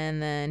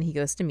 and then he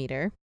goes to meet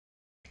her.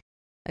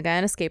 A guy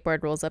on a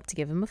skateboard rolls up to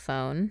give him a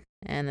phone,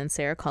 and then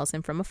Sarah calls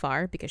him from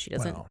afar because she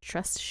doesn't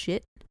trust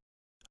shit.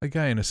 A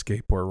guy in a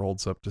skateboard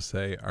rolls up to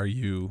say, "Are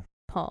you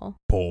Paul?"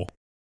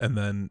 And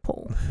then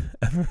Paul.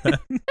 And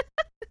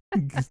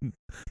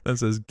then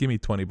says, "Give me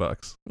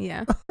 $20."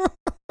 Yeah.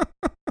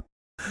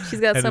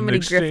 She's got so many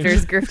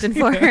grifters grifting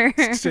for her.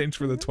 In exchange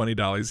for the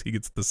 $20, he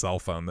gets the cell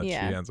phone that she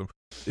hands him.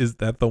 Is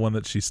that the one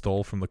that she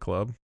stole from the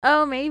club?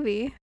 Oh,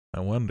 maybe. I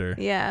wonder.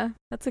 Yeah,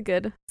 that's a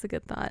good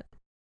thought.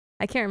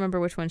 I can't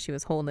remember which one she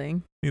was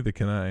holding. Neither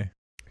can I.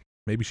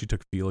 Maybe she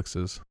took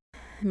Felix's.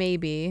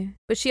 Maybe.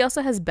 But she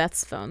also has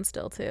Beth's phone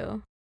still,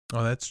 too.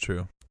 Oh, that's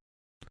true.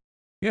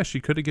 Yeah, she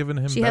could have given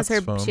him Beth's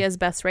phone. She has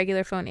Beth's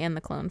regular phone and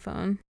the clone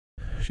phone.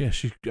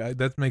 Yeah,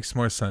 that makes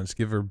more sense.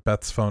 Give her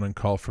Beth's phone and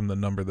call from the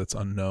number that's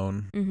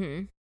unknown.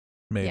 Mm-hmm.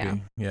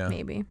 Maybe. Yeah.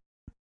 Maybe.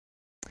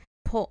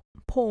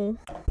 Paul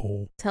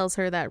tells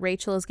her that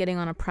Rachel is getting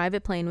on a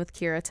private plane with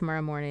Kira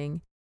tomorrow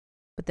morning,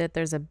 but that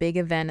there's a big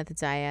event at the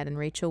Dyad and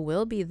Rachel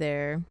will be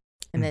there,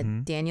 and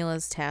that Daniel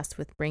is tasked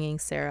with bringing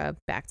Sarah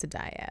back to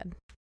Dyad.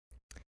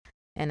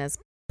 And as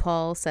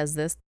Paul says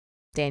this,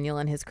 Daniel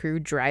and his crew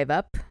drive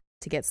up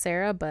to get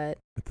Sarah, but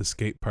at the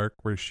skate park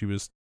where she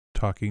was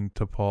talking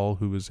to Paul,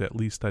 who was at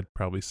least, I'd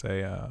probably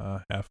say,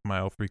 a half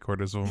mile,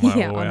 3/4 of a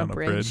mile away on a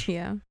bridge.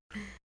 Yeah.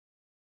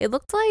 It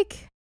looked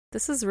like,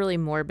 this is really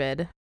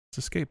morbid. It's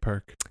a skate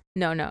park.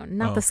 No,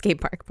 not the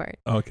skate park part.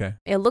 Okay.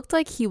 It looked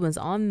like he was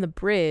on the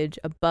bridge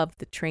above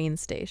the train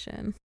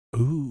station.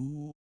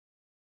 Ooh.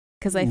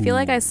 Because I feel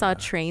like I saw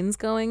trains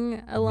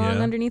going along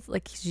underneath,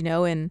 like, you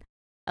know, in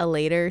a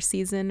later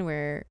season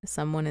where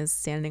someone is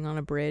standing on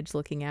a bridge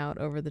looking out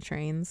over the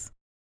trains.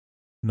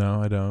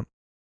 No, I don't.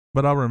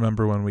 But I'll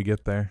remember when we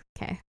get there.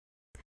 Okay.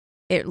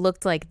 It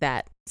looked like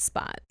that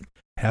spot.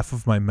 Half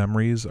of my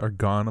memories are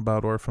gone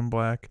about Orphan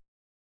Black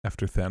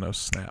after Thanos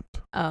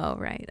snapped. Oh,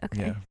 right.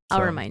 Okay. Yeah,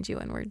 I'll remind you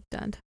when we're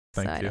done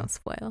so I don't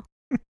spoil.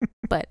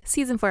 But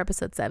season 4,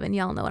 episode 7,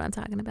 y'all know what I'm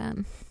talking about.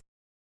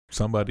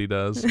 Somebody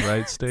does,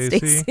 right,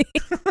 Stacey?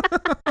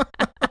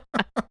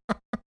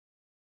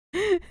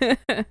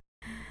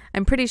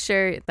 I'm pretty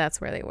sure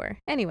that's where they were.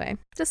 Anyway,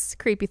 just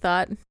creepy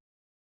thought.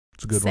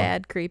 It's a good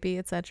sad, creepy,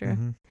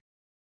 etc.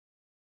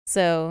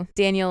 So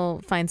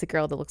Daniel finds a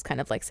girl that looks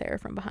kind of like Sarah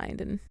from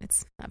behind, and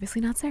it's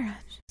obviously not Sarah.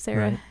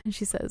 Right. And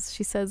she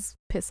says,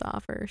 piss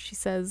off, or she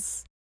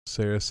says,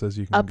 Sarah says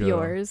you can up go.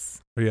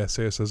 Yours. Oh yeah,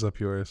 Sarah says up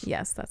yours.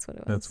 Yes, that's what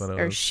it was. That's what it was.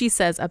 Or she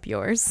says up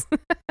yours.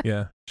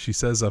 Yeah, she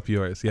says up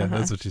yours. Yeah,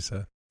 that's what she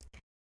said.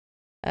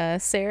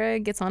 Sarah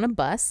gets on a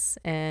bus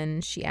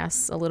and she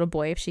asks a little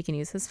boy if she can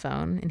use his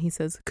phone, and he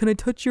says, "Can I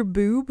touch your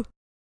boob?"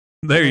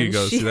 There you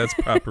go. See, that's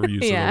proper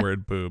use of the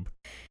word boob.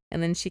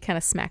 And then she kind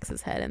of smacks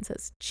his head and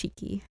says,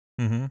 "Cheeky."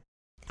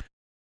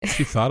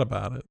 She thought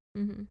about it.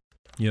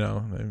 You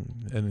know,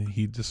 and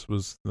he just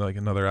was like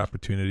another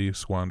opportunity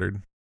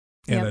squandered.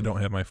 And I don't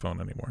have my phone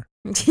anymore.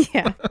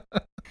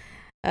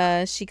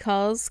 Yeah. She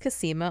calls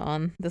Cosima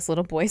on this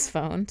little boy's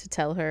phone to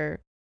tell her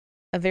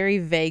a very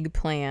vague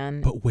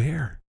plan. But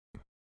where?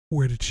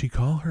 Where did she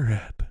call her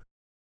at?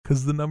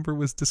 Because the number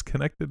was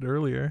disconnected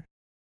earlier.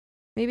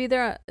 Maybe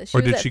they're.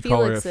 Or did she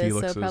call her at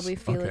Felix's? So probably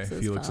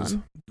Felix's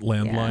phone.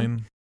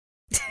 Landline.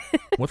 Yeah.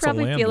 What's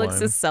probably a landline?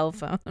 Felix's cell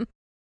phone.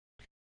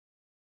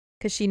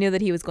 Because she knew that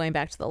he was going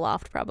back to the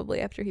loft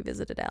probably after he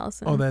visited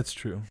Allison. Oh, that's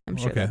true. I'm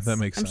sure that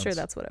makes sense. I'm sure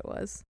that's what it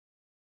was.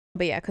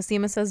 But yeah,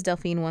 Cosima says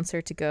Delphine wants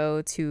her to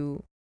go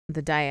to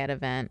the Dyad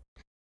event.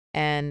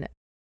 And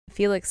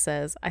Felix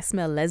says, "I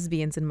smell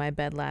lesbians in my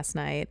bed last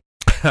night."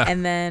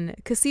 And then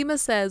Cosima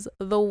says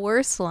the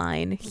worst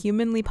line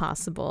humanly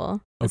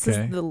possible. This is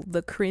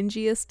the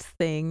cringiest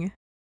thing.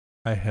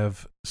 "I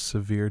have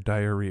severe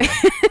diarrhea."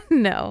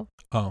 No.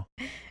 Oh.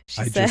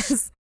 She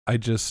says, I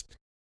just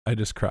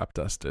crop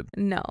dusted.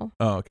 No.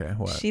 Oh, okay.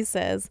 What? She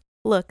says,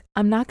 "Look,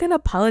 I'm not going to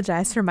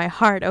apologize for my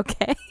heart,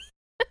 okay?"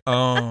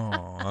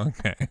 Oh,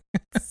 okay.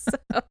 So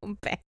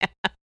bad.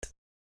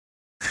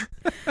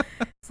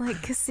 It's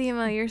like,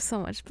 Cosima, you're so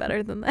much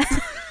better than that.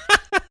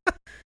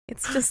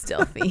 It's just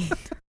Delphine.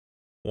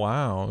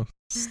 Wow.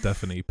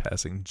 Stephanie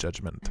passing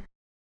judgment.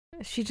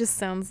 She just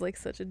sounds like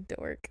such a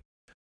dork.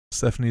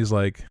 Stephanie's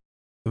like,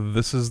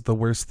 "This is the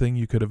worst thing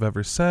you could have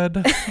ever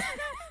said."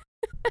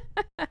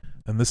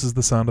 And this is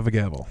the sound of a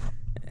gavel.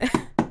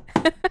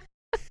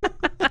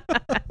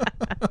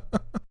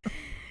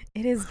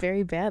 It is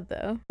very bad,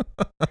 though.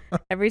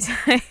 Every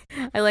time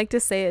I like to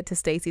say it to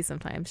Stacey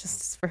sometimes,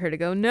 just for her to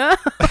go, "No."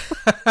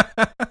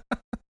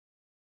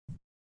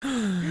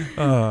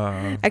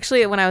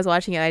 Actually, when I was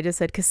watching it, I just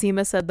said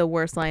Cosima said the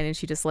worst line, and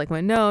she just like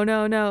went, "No,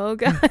 no, no, oh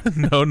god."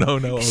 No,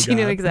 oh she god.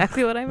 knew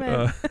exactly what I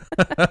meant.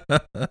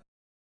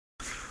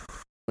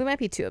 We might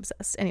be too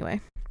obsessed.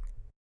 Anyway.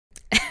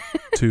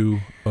 Too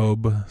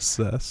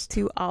obsessed.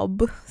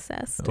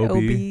 Obsessed.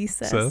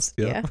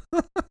 Yeah.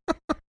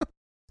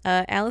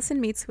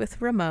 Allison meets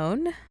with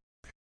Ramon,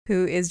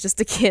 who is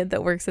just a kid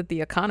that works at the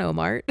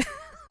Economart.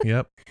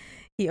 Yep.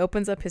 He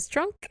opens up his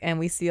trunk and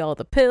we see all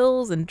the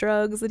pills and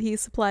drugs that he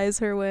supplies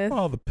her with.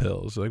 All the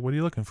pills. Like, "What are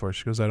you looking for?"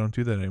 She goes, "I don't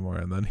do that anymore."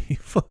 And then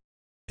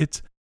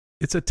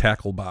it's a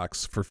tackle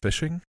box for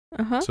fishing.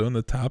 So in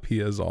the top he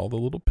has all the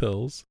little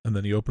pills, and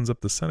then he opens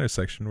up the center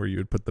section where you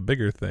would put the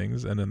bigger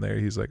things, and in there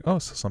he's like, "Oh,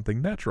 so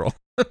something natural."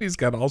 He's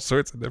got all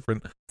sorts of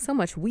different so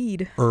much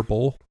weed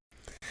herbal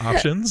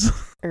options.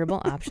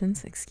 Herbal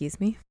options, excuse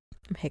me.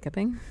 I'm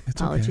hiccuping. It's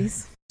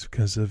Apologies. Okay. It's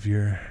because of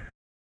your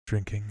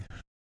drinking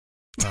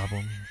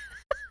problem.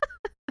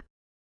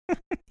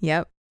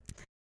 Yep.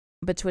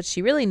 But what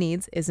she really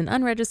needs is an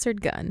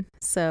unregistered gun.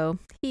 So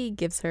he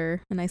gives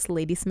her a nice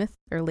ladysmith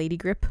or lady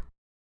grip.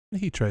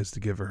 He tries to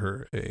give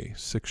her a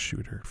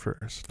 6-shooter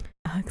first.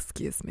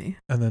 Excuse me.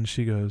 And then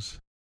she goes,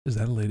 "Is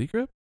that a lady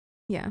grip?"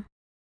 Yeah.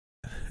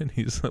 And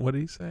he's like, "What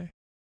did he say?"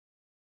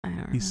 I don't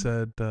know. He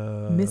said,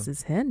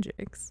 Mrs.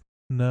 Hendricks.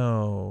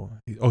 No.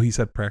 He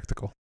said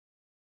practical.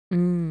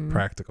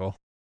 Practical.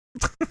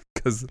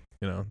 Because,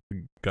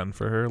 gun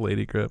for her,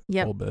 lady grip, a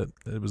Yep. little bit.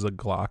 It was a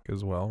Glock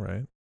as well,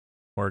 right?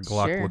 Or a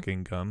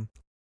Glock-looking gun.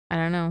 I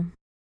don't know.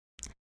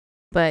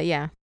 But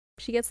yeah,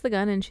 she gets the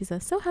gun and she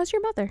says, "So how's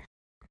your mother?"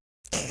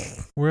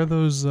 Where are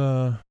those,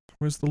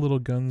 where's the little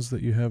guns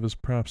that you have as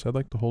props? I'd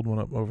like to hold one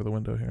up over the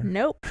window here.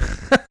 Nope.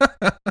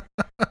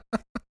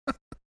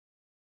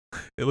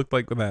 It looked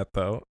like that,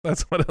 though.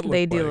 That's what it looked like.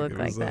 They do look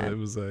like that. It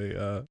was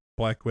a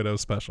Black Widow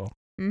special.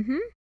 Mm-hmm.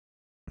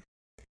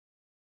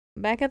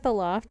 Back at the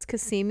loft,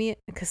 Casimia.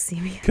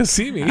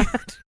 Casimia?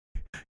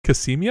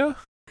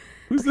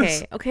 Who's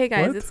this? Okay,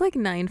 guys, What? it's like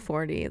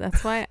 9:40.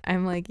 That's why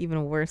I'm like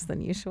even worse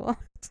than usual.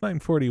 It's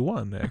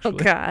 9:41, actually. Oh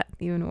God,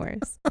 even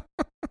worse.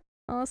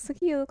 Oh,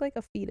 Suki, you look like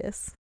a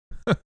fetus.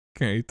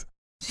 Great.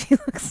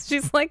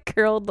 She's like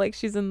curled like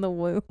she's in the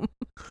womb.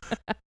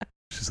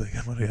 She's like,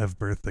 I want to have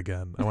birth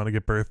again. I want to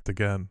get birthed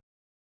again.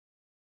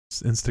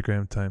 It's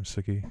Instagram time,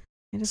 Suki.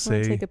 I just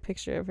want to take a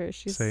picture of her.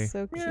 She's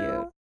so cute.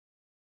 Meow.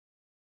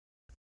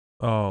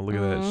 Oh, look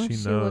at that. She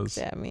knows.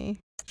 Looked at me.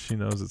 She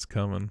knows it's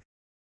coming.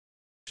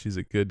 She's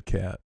a good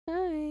cat.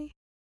 Hi.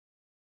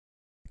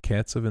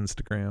 Cats of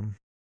Instagram.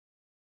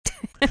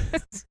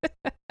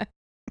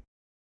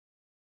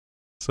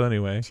 So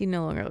anyway. She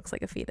no longer looks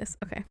like a fetus.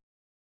 Okay.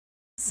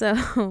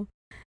 So,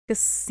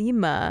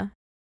 Casima.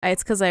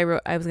 It's because I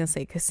was going to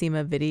say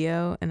Casima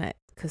video and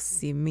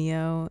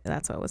Casimio.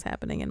 That's what was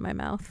happening in my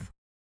mouth.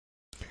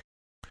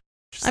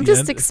 I'm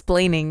just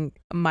explaining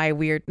my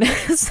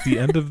weirdness. The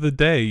end of the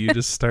day, you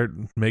just start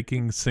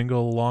making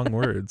single long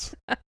words.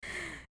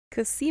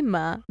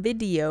 Casima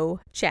video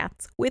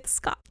chats with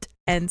Scott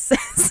and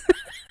says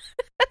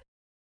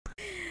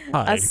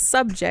Hi. a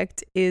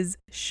subject is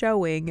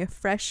showing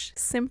fresh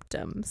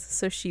symptoms,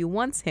 so she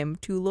wants him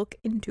to look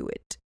into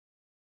it.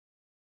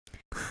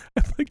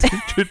 I'd like to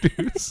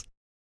introduce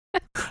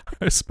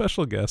our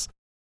special guest,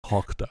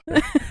 Hulk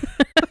Daughter.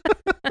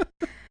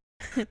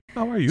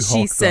 How are you,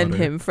 Hulk She sent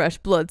Daughter? him fresh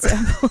blood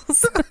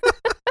samples.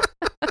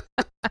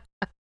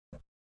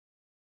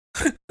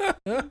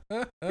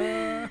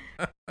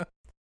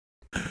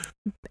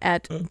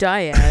 At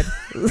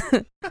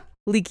Dyad,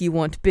 Leaky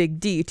want Big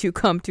D to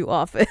come to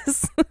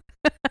office.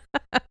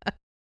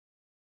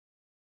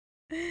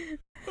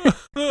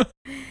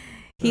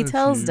 He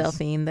tells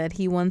Delphine that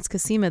he wants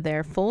Casima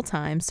there full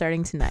time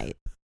starting tonight.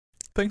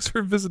 Thanks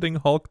for visiting,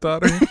 Hulk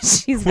Daughter.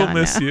 She's we'll gone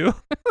miss now. you.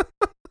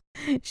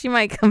 She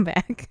might come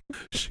back.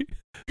 She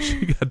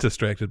got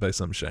distracted by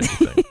some shiny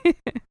thing.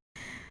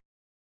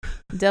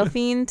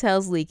 Delphine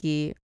tells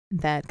Leaky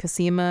that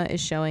Casima is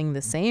showing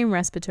the same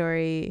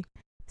respiratory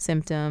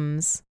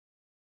symptoms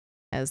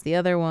as the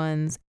other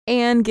ones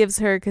and gives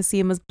her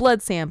Casima's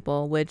blood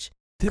sample, which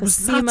it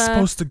was not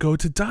supposed to go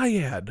to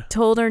Dyad.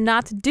 Told her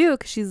not to do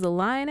because she's a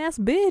lying-ass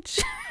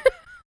bitch.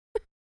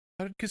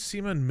 How did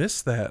Casima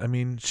miss that? I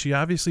mean, she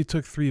obviously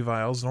took 3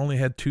 vials and only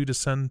had 2 to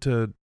send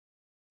to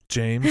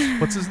James.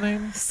 What's his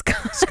name?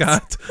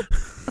 Scott. I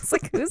was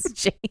like, who's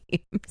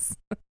James?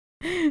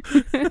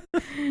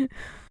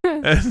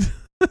 And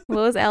what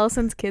was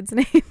Allison's kid's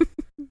name?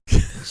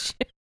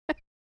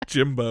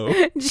 Jimbo.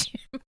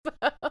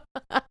 Jimbo.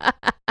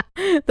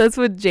 That's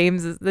what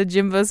James is. The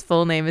Jimbo's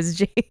full name is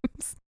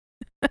James.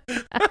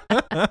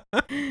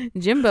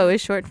 Jimbo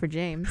is short for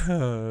James.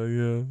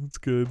 Yeah, that's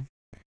good.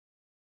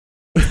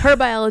 Her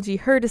biology,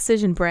 her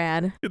decision,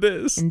 Brad. It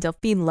is. And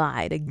Delphine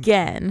lied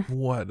again.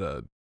 What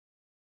a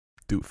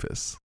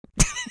doofus.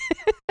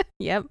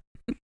 Yep.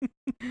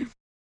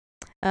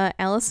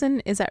 Allison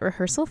is at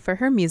rehearsal for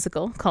her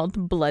musical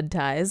called Blood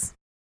Ties.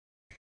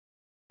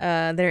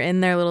 They're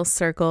in their little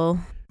circle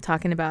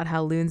talking about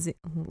how Loonsy.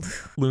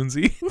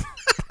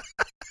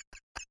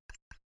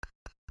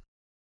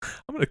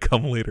 I'm going to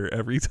come later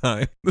every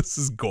time. This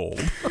is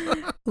gold.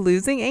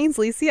 Losing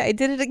Ainsley. See, I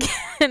did it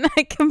again.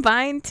 I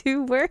combined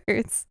 2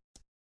 words.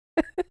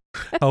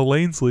 How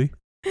Lainsley.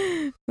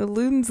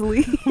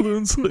 Loonsley.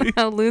 Loonsley.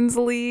 How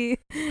Loonsley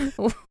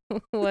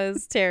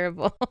was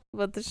terrible,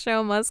 but the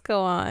show must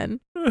go on.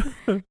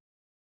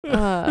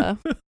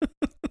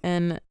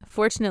 And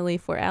fortunately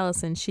for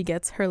Allison, she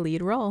gets her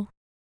lead role.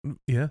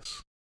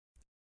 Yes.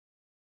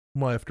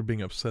 Well, after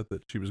being upset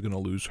that she was going to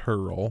lose her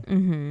role.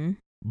 Mm-hmm.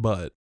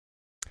 But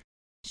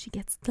she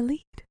gets the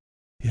lead.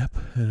 Yep,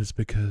 and it's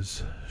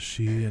because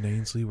she and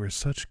Ainsley were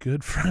such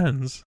good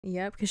friends.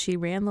 Yep, because she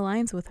ran the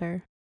lines with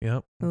her.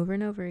 Yep. Over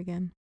and over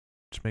again.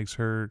 Which makes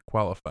her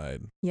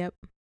qualified. Yep.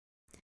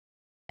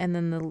 And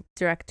then the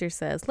director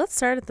says, let's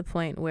start at the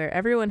point where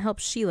everyone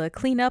helps Sheila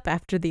clean up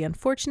after the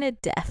unfortunate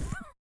death.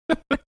 I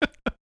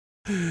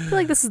feel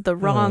like this is the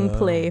wrong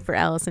play for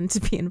Allison to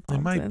be involved in.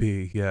 It might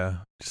be, yeah.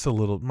 Just a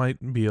little,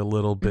 might be a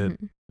little bit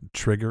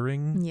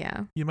triggering.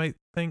 Yeah. You might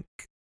think.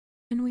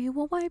 And we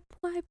will wipe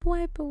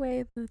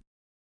away the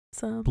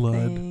something.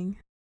 Blood.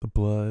 The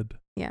blood.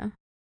 Yeah.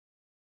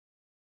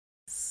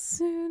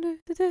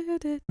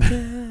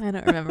 I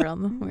don't remember all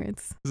the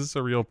words. Is this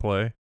a real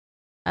play?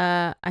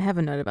 I have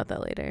a note about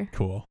that later.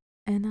 Cool.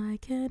 And I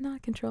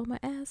cannot control my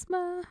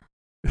asthma.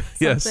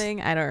 something.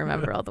 Yes. I don't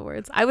remember all the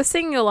words. I was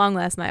singing along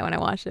last night when I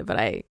watched it, but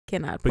I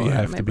cannot. But you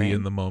have to be be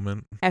in the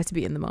moment. I have to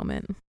be in the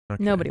moment.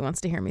 Okay. Nobody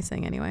wants to hear me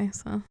sing anyway,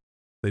 so.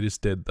 They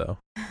just did though.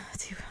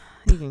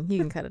 You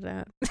can cut it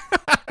out.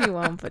 You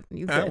won't, but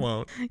you could. I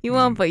won't. You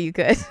won't, but you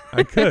could.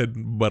 I could,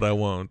 but I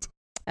won't.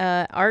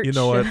 Art. You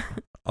know what?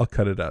 I'll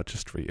cut it out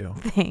just for you.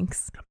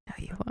 Thanks. No,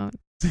 you won't.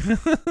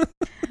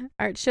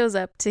 Art shows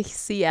up to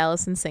see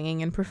Allison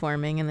singing and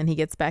performing, and then he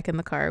gets back in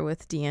the car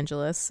with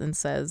DeAngelis and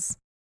says,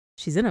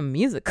 she's in a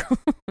musical.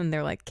 And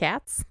they're like,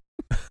 cats?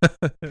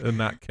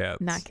 Not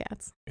cats. Not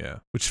cats. Yeah,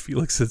 which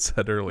Felix had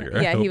said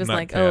earlier. Yeah, he was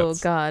like, cats. oh,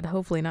 God,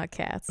 hopefully not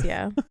cats.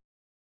 Yeah.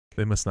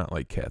 They must not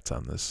like cats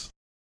on this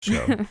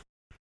show.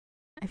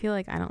 I feel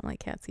like I don't like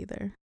cats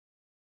either.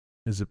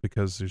 Is it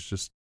because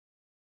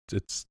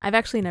it's... I've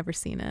actually never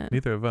seen it.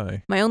 Neither have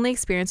I. My only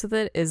experience with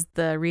it is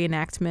the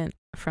reenactment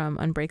from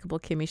Unbreakable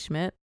Kimmy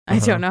Schmidt. I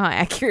don't know how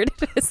accurate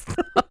it is,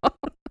 though.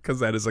 Because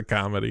that is a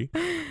comedy.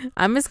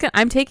 I'm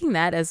taking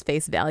that as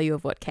face value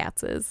of what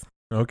Cats is.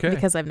 Okay.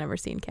 Because I've never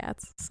seen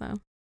Cats, so.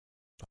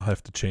 I'll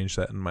have to change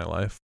that in my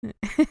life.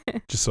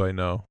 Just so I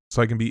know.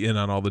 So I can be in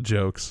on all the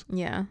jokes.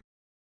 Yeah.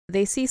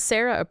 They see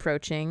Sarah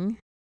approaching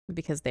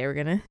because they were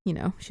going to,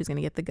 she was going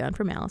to get the gun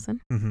from Allison.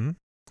 Mm-hmm.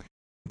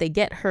 They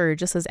get her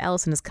just as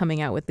Allison is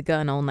coming out with the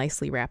gun all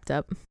nicely wrapped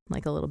up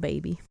like a little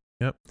baby.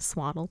 Yep.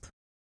 Swaddled.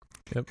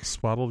 Yep.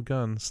 Swaddled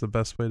gun's the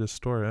best way to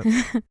store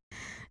it.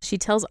 She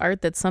tells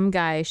Art that some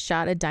guy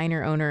shot a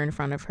diner owner in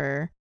front of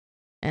her.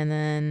 And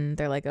then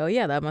they're like, oh,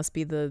 yeah, that must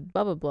be the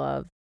blah, blah,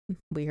 blah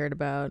we heard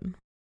about.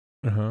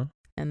 Uh-huh.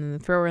 And then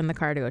throw her in the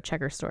car to go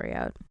check her story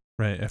out.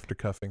 Right, after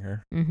cuffing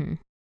her. Mm-hmm.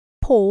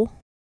 Paul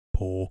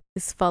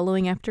is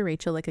following after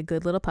Rachel like a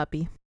good little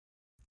puppy.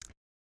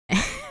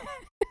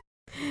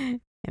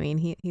 I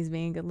mean, he's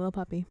being a good little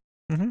puppy.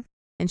 Mm-hmm.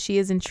 And she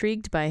is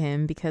intrigued by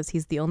him because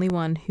he's the only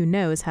one who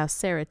knows how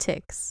Sarah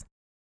ticks.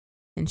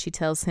 And she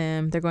tells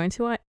him they're going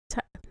to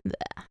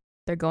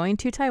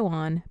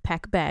Taiwan,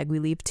 pack bag, we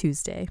leave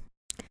Tuesday.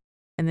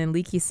 And then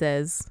Leaky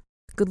says,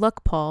 good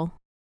luck, Paul.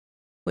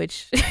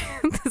 Which,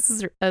 this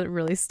is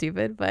really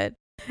stupid, but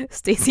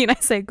Stacey and I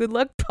say good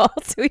luck, Paul,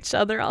 to each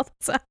other all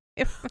the time.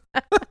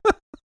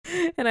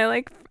 And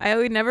I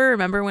would never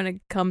remember when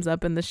it comes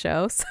up in the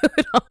show, so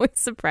it always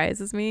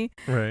surprises me.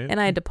 Right. And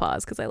I had to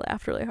pause because I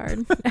laughed really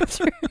hard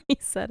after he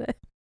said it.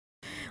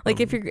 Like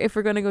if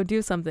we're gonna go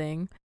do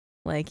something,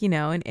 like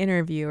an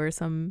interview or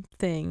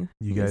something,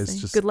 you guys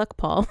just good luck,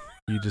 Paul.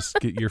 You just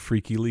get your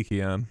freaky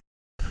leaky on.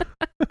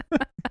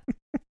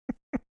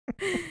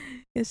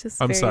 It's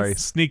just I'm sorry,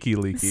 sneaky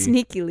leaky.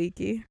 Sneaky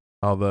leaky.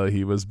 Although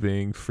he was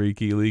being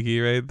freaky leaky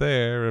right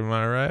there. Am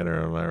I right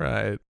or am I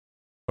right?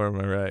 Or am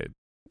I right?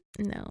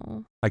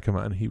 No. Come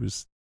on.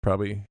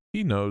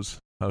 He knows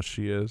how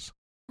she is.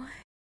 What?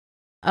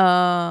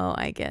 Oh,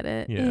 I get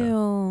it. Yeah.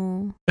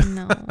 Ew.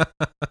 No.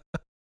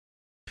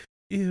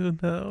 Ew,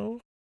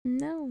 no.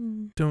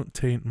 No. Don't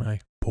taint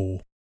my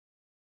pole.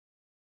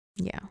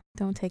 Yeah,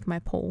 don't take my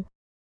pole.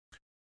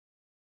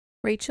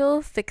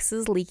 Rachel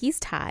fixes Leaky's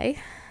tie,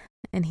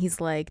 and he's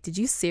like, did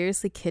you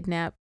seriously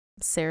kidnap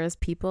Sarah's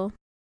people?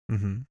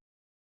 Mm-hmm.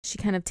 She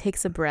kind of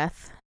takes a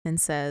breath and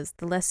says,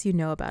 the less you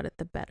know about it,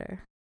 the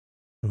better.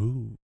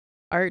 Ooh.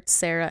 Art,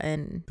 Sarah,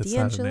 and That's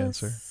DeAngelis. not an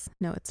answer.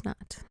 No, it's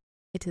not.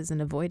 It is an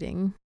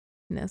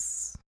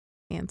avoidingness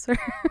answer.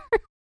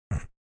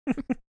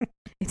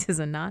 It is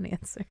a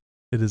non-answer.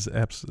 It is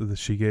absolutely.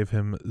 She gave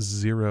him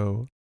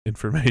zero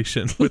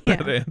information with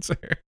that answer.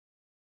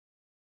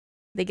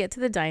 They get to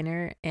the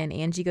diner, and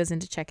Angie goes in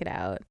to check it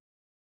out.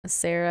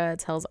 Sarah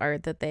tells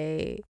Art that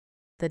the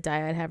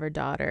dyad have her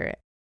daughter,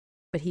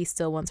 but he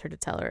still wants her to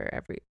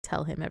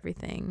tell him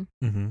everything.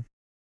 Mm-hmm.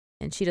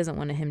 And she doesn't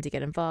want him to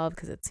get involved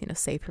because it's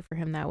safer for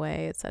him that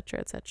way,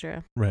 etc.,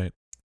 etc. Right.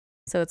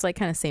 So it's like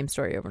kind of same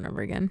story over and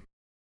over again.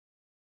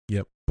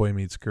 Yep. Boy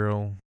meets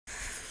girl.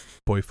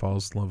 Boy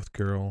falls in love with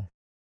girl.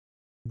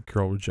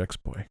 Girl rejects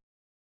boy.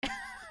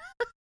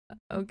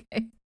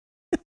 Okay.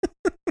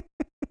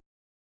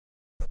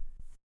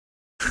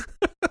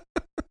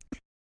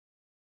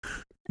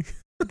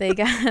 They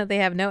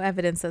have no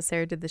evidence that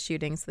Sarah did the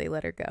shooting, so they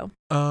let her go.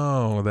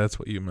 Oh, that's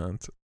what you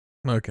meant.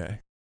 Okay.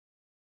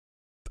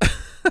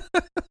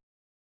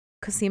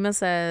 Cosima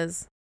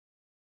says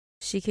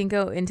she can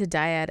go into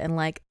dyad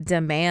and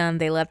demand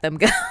they let them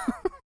go.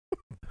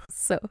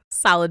 So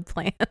solid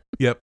plan.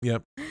 Yep.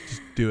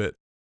 Just do it.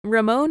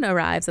 Ramon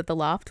arrives at the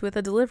loft with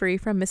a delivery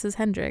from Mrs.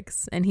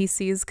 Hendricks, and he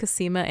sees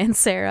Cosima and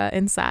Sarah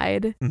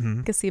inside.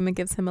 Mm-hmm. Cosima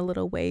gives him a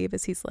little wave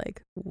as he's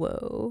like,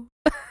 whoa.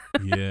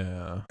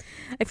 Yeah.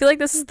 I feel like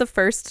this is the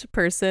first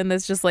person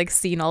that's just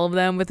seen all of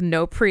them with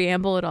no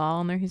preamble at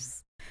all, and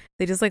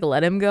they just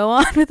let him go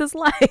on with his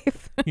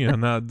life. Yeah,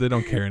 no, they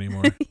don't care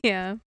anymore.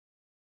 Yeah.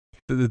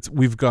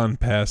 We've gone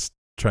past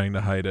trying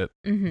to hide it.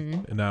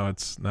 Mm-hmm. And now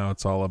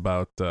it's all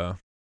about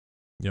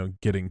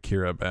getting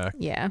Kira back.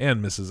 Yeah.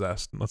 And Mrs.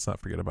 Aston. Let's not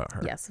forget about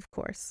her. Yes, of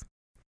course.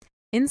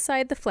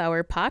 Inside the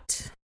flower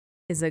pot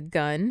is a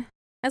gun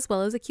as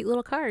well as a cute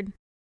little card.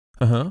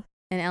 Uh-huh.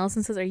 And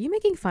Allison says, are you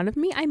making fun of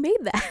me? I made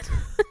that.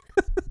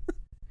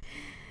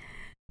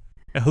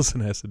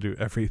 Allison has to do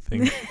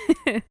everything.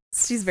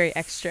 She's very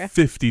extra.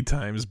 50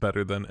 times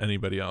better than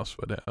anybody else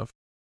would have.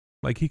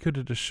 Like, he could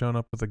have just shown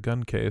up with a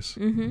gun case.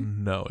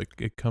 Mm-hmm. No,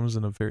 it comes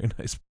in a very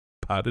nice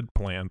potted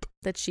plant.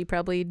 That she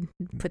probably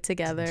put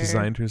together.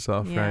 Designed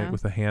herself, right?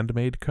 With a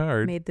handmade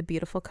card. Made the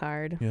beautiful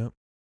card. Yep.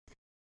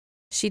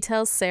 She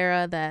tells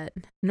Sarah that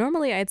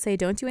normally I'd say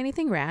don't do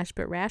anything rash,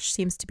 but rash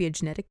seems to be a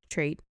genetic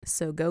trait,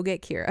 so go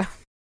get Kira.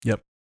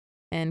 Yep.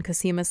 And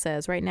Cosima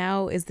says, right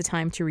now is the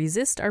time to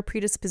resist our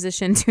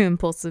predisposition to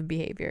impulsive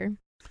behavior.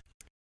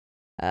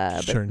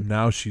 Sure,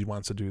 now she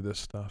wants to do this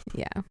stuff.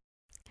 Yeah.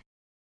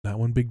 Not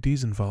when Big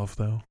D's involved,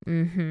 though.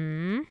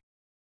 Mm-hmm.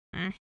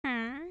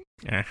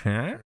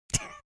 Uh-huh.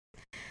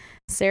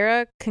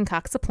 Sarah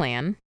concocts a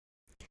plan.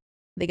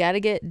 They got to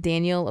get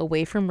Daniel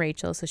away from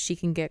Rachel so she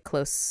can get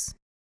close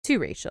to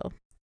Rachel.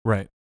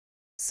 Right.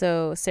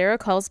 So Sarah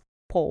calls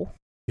Paul.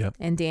 Yep.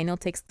 And Daniel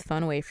takes the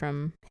phone away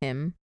from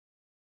him.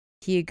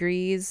 He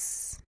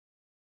agrees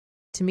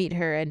to meet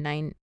her at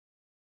 9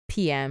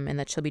 p.m. and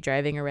that she'll be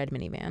driving a red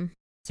minivan.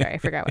 Sorry, I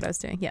forgot what I was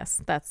doing.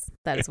 Yes, that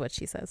is what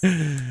she says.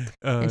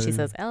 And she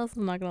says,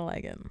 Allison's not going to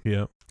like it.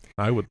 Yeah,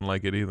 I wouldn't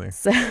like it either.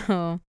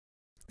 So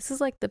this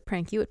is like the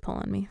prank you would pull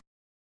on me.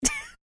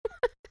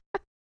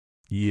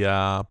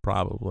 Yeah,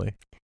 probably.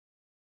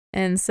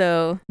 And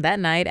so that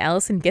night,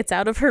 Allison gets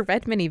out of her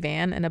red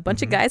minivan and a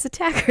bunch of guys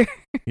attack her.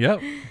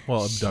 Yep.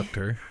 Well, abduct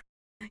her.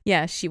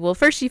 Yeah,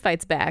 first she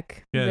fights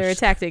back. Yeah, they're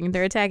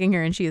attacking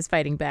her and she is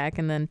fighting back,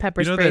 and then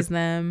pepper sprays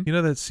them. You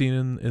know that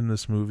scene in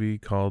this movie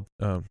called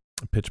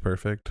Pitch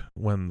Perfect,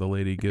 when the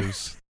lady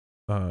gives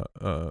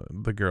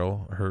the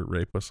girl her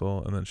rape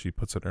whistle and then she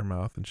puts it in her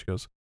mouth and she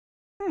goes,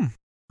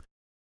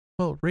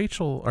 well,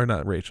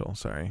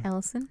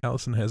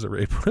 Allison has a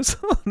rape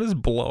whistle and is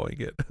blowing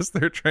it as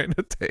they're trying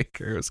to take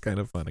her. It was kind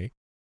of funny.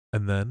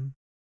 And then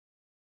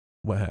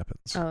what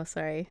happens? Oh,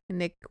 sorry.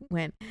 Nick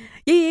went,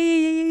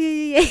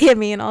 yeah,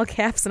 me in all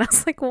caps. And I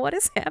was like, what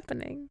is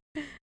happening?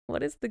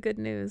 What is the good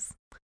news?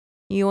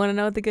 You want to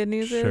know what the good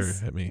news is?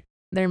 Sure, hit me.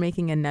 They're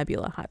making a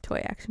Nebula hot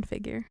toy action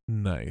figure.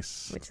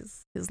 Nice. Which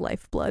is his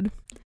lifeblood.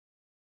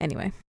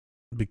 Anyway.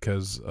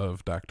 Because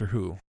of Doctor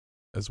Who,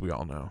 as we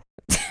all know.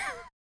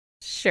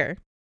 Sure.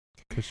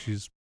 Because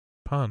she's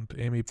Pond.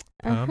 Amy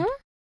Pond. Uh-huh.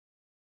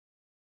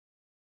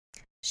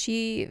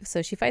 She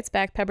fights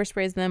back, pepper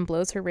sprays them,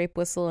 blows her rape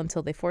whistle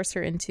until they force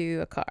her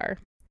into a car.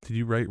 Did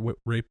you write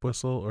rape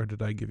whistle or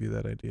did I give you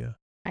that idea?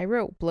 I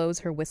wrote blows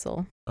her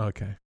whistle.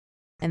 Okay.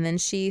 And then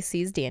she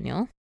sees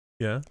Daniel.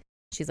 Yeah.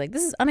 She's like,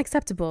 this is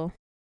unacceptable.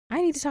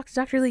 I need to talk to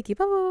Dr. Leakey.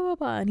 Blah, blah, blah, blah,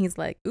 blah. And he's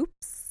like,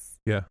 oops.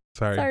 Yeah.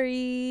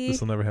 Sorry. This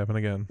will never happen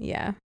again.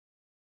 Yeah.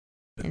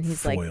 And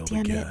he's like,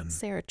 damn it,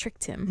 Sarah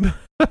tricked him.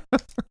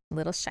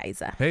 Little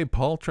shiza. Hey,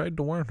 Paul tried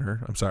to warn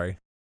her. I'm sorry.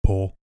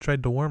 Paul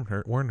tried to warn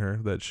her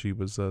that she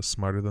was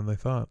smarter than they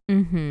thought.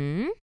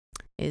 Mm-hmm.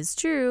 Is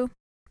true.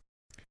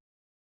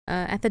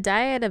 At the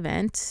diet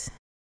event,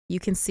 you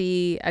can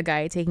see a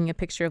guy taking a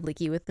picture of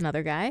Leakey with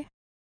another guy.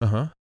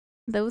 Uh-huh.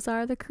 Those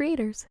are the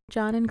creators,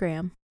 John and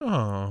Graham.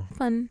 Oh.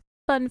 Fun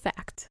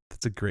fact.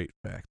 That's a great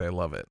fact. I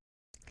love it.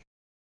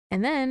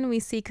 And then we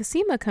see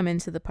Cosima come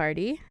into the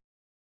party,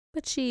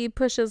 but she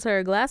pushes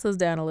her glasses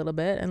down a little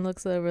bit and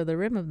looks over the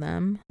rim of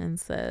them and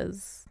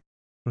says...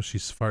 Well,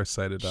 she's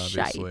farsighted,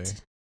 obviously.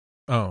 Shite.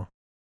 Oh.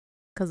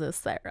 Because it's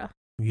Sarah.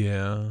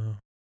 Yeah.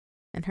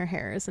 And her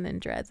hair isn't in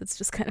dreads. It's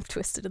just kind of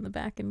twisted in the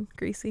back and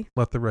greasy.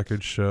 Let the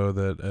record show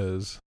that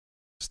as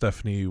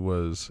Stephanie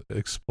was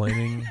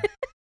explaining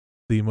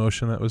the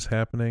emotion that was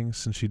happening,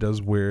 since she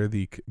does wear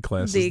the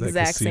glasses the that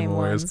exact Cosima same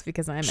wears, ones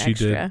because I'm she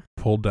extra. did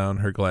pull down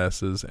her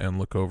glasses and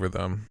look over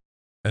them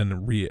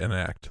and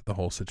reenact the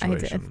whole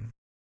situation.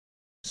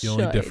 The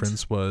only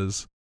difference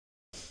was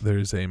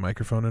there's a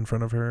microphone in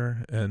front of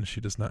her and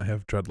she does not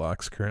have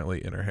dreadlocks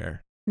currently in her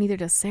hair. Neither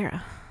does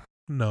Sarah.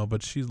 No,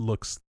 but she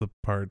looks the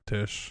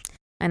part-ish.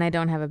 And I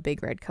don't have a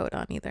big red coat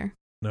on either.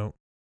 No.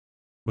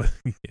 But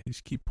yeah, you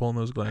just keep pulling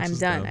those glasses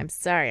down. I'm I'm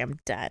sorry. I'm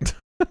done.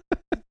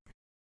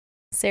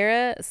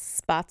 Sarah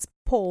spots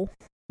Paul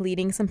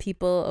leading some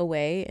people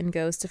away and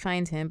goes to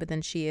find him, but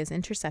then she is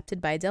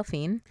intercepted by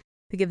Delphine,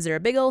 who gives her a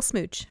big ol'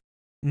 smooch.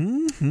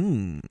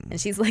 Mm-hmm.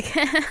 And she's like,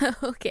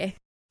 okay.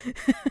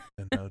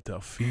 And now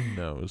Delphine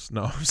knows.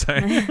 No, I'm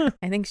sorry.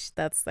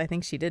 I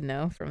think she did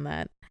know from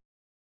that.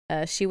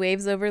 She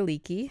waves over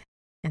Leakey,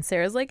 and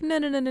Sarah's like,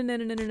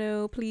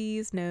 no,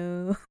 please,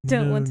 no.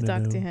 Don't want to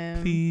talk to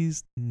him.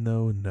 Please,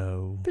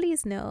 no.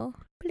 Please, no.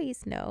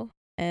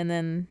 And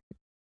then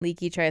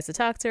Leakey tries to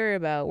talk to her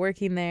about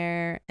working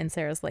there, and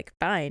Sarah's like,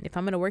 fine, if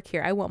I'm going to work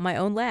here, I want my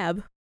own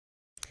lab.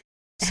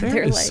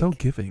 Sarah is so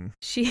giving.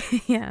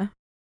 Yeah.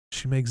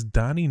 She makes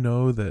Donnie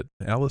know that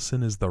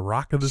Allison is the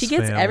rock of this family.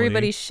 She gets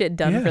everybody's shit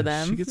done for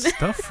them. She gets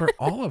stuff for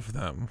all of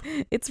them.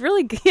 It's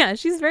really,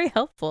 she's very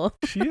helpful.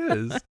 She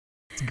is.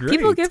 It's great.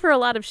 People give her a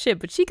lot of shit,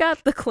 but she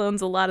got the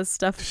clones a lot of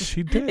stuff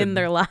she did. in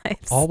their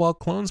lives. All while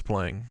clones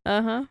playing.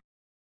 Uh-huh.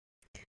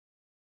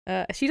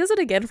 She does it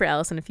again for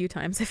Allison a few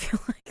times, I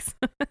feel like.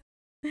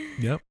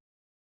 Yep.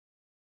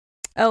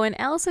 Oh, and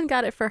Allison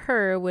got it for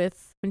her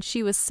with when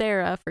she was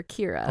Sarah for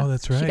Kira. Oh,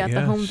 that's right. She got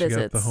the home visits. She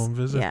got the home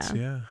visits.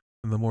 Yeah.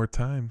 And the more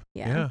time.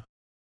 Yeah.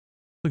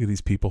 Look at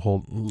these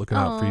people looking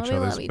out for each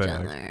other's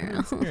back.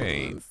 That's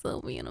great. It's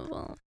so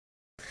beautiful.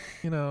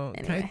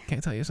 Anyway. Can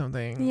I tell you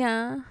something?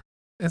 Yeah.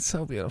 It's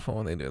so beautiful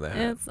when they do that.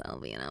 It's so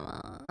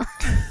beautiful.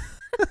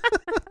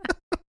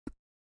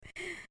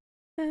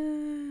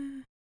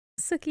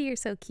 Suki, you're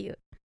so cute.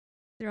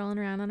 They're rolling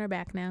around on her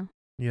back now.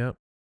 Yep.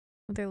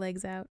 With their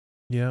legs out.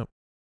 Yep.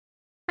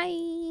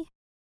 Hi.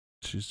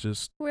 She's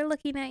just... We're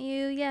looking at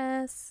you,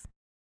 yes.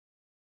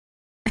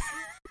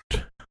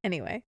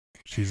 Anyway.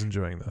 She's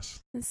enjoying this.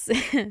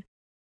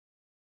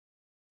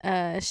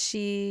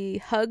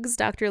 She hugs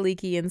Dr.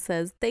 Leakey and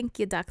says, "Thank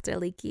you, Dr.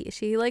 Leakey."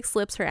 She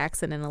slips her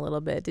accent in a little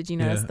bit. Did you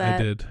notice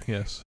that? I did,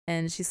 yes.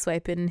 And she's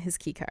swiping his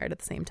key card at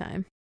the same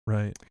time.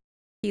 Right.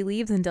 He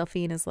leaves and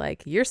Delphine is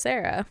like, "You're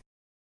Sarah."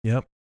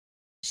 Yep.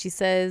 She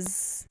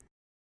says,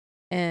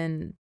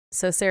 and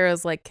so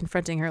Sarah's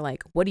confronting her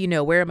what do you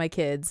know? Where are my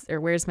kids? Or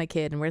where's my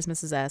kid? And where's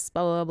Mrs. S?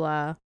 Blah, blah,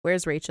 blah.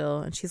 Where's Rachel?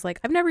 And she's like,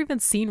 "I've never even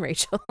seen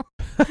Rachel."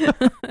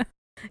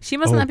 She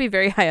must not be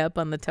very high up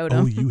on the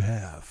totem. Oh, you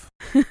have.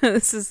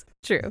 This is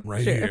true.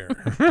 Right true.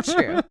 here.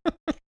 True.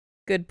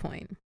 Good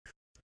point.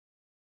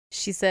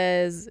 She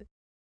says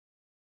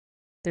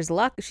there's a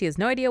lot. She has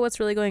no idea what's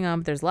really going on,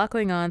 but there's a lot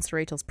going on. So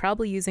Rachel's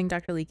probably using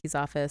Dr. Leakey's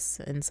office.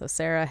 And so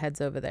Sarah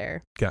heads over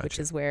there, which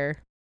is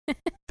where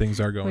things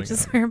are going Which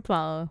is where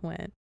Paul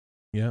went.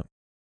 Yeah.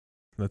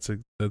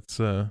 Suki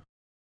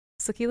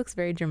looks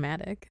very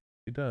dramatic.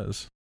 She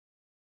does.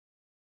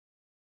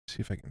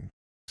 See if I can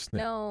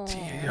snip. No.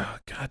 Oh,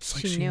 God, it's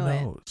like she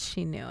knows.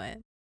 She knew it.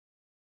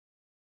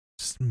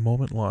 Just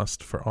moment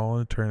lost for all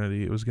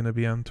eternity. It was going to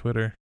be on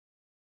Twitter.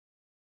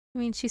 I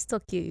mean, she's still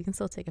cute. You can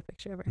still take a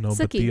picture of her. No, Suki.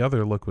 but the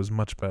other look was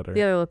much better.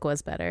 The other look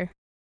was better.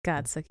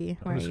 God, Suki,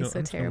 why are you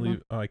so terrible?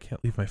 I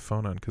can't leave my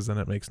phone on because then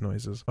it makes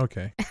noises.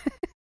 Okay.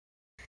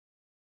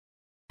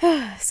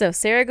 So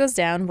Sarah goes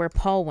down where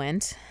Paul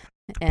went.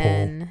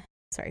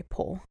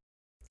 Paul.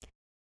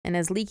 And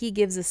as Leakey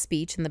gives a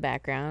speech in the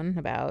background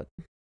about,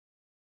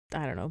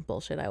 I don't know,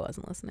 bullshit, I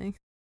wasn't listening.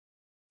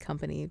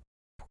 Company,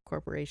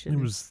 corporation. It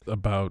was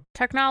about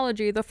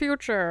technology, the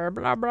future,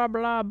 blah, blah,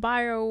 blah,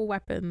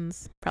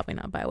 bioweapons. Probably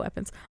not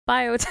bioweapons.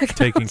 Biotechnology.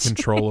 Taking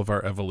control of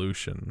our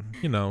evolution.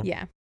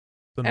 Yeah.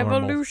 The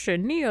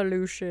evolution,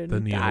 neolution.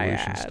 The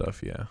neolution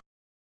stuff, yeah.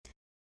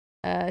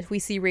 We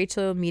see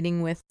Rachel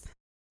meeting with,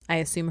 I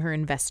assume, her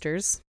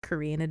investors,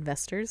 Korean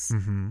investors.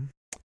 Mm-hmm.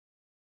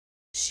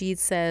 She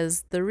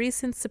says the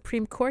recent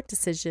Supreme Court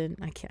decision.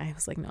 I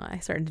was like, no. I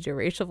started to do a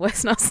Rachel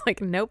voice, and I was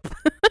like, nope.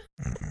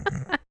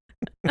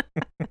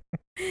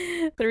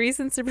 The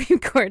recent Supreme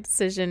Court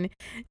decision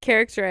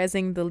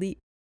characterizing the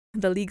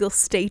legal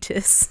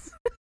status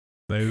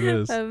there it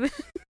is. of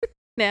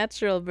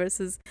natural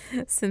versus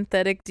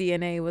synthetic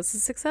DNA was a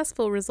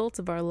successful result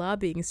of our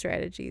lobbying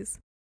strategies.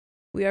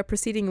 We are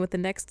proceeding with the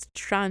next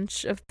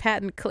tranche of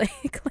patent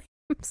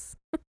claims.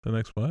 The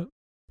next what?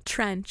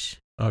 Tranche.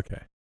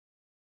 Okay.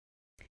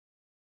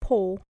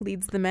 Paul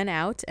leads the men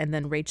out, and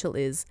then Rachel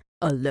is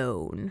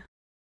alone.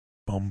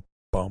 Bum,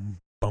 bum,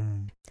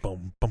 bum,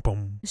 bum, bum,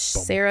 bum.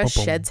 Sarah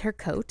sheds her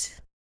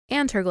coat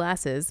and her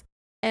glasses,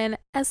 and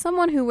as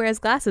someone who wears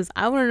glasses,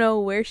 I want to know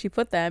where she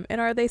put them,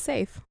 and are they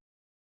safe?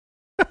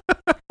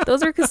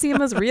 Those are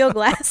Casima's real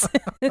glasses.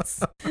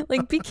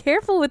 Be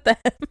careful with them.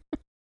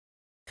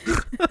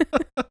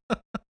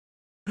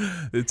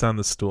 It's on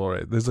the stool,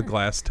 right? There's a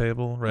glass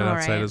table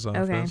outside his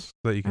office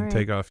that you can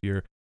take off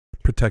your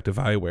protective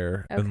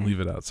eyewear and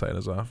leave it outside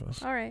his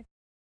office. All right.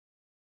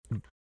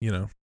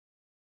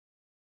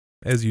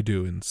 As you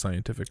do in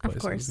scientific places.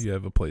 Of course. You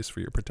have a place for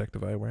your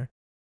protective eyewear.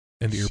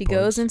 And she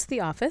goes into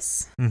the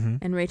office,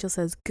 and Rachel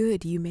says,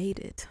 "Good, you made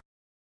it."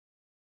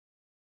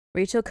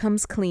 Rachel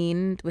comes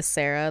clean with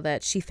Sarah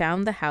that she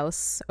found the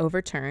house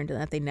overturned and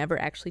that they never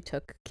actually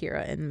took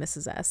Kira and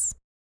Mrs. S.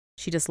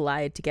 She just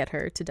lied to get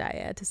her to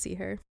Dyad to see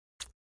her.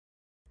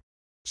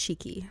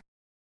 Cheeky.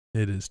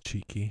 It is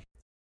cheeky.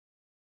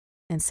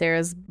 And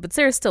Sarah's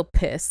still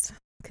pissed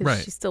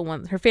because she still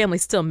wants, her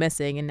family's still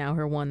missing, and now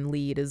her one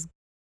lead is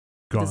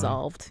gone.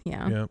 Dissolved.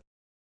 Yeah. Yep.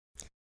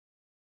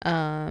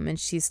 And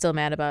she's still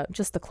mad about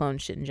just the clone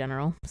shit in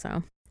general.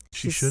 So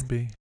she should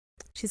be.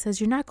 She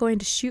says, "You're not going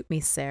to shoot me,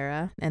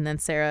 Sarah." And then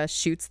Sarah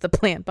shoots the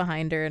plant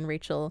behind her, and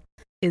Rachel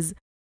is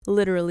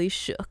literally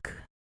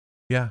shook.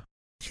 Yeah.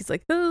 She's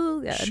like,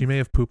 "Oh, God." She may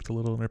have pooped a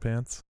little in her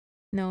pants.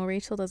 No,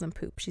 Rachel doesn't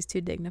poop. She's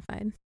too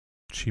dignified.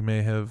 She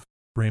may have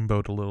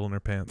rainbowed a little in her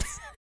pants.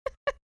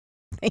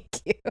 Thank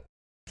you.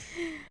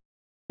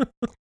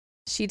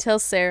 She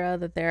tells Sarah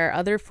that there are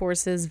other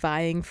forces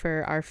vying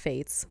for our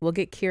fates. We'll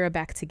get Kira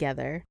back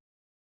together.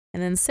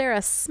 And then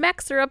Sarah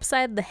smacks her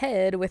upside the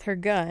head with her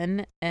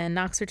gun and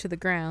knocks her to the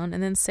ground.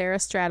 And then Sarah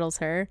straddles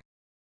her,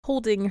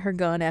 holding her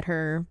gun at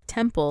her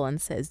temple, and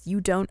says,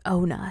 "You don't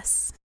own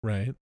us."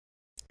 Right.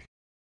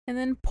 And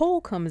then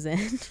Paul comes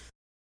in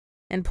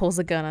and pulls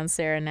a gun on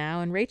Sarah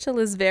now. And Rachel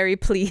is very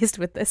pleased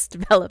with this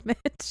development.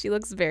 She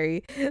looks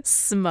very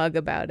smug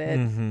about it.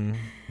 Mm-hmm.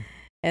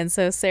 And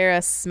so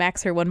Sarah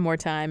smacks her one more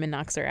time and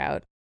knocks her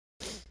out.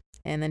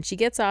 And then she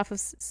gets off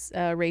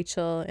of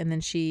Rachel, and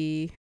then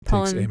she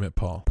takes aim at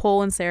Paul.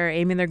 Paul and Sarah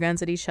aiming their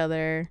guns at each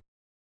other.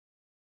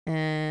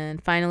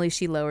 And finally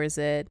she lowers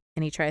it,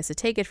 and he tries to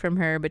take it from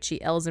her, but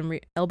she elbows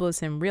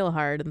him real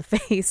hard in the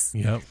face.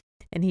 Yep.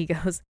 And he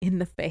goes, in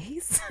the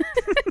face?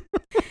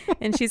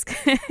 And she's...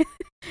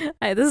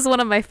 this is one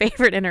of my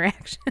favorite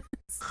interactions.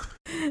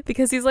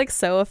 Because he's like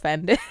so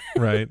offended.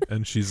 Right.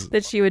 And she's...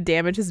 that she would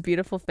damage his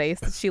beautiful face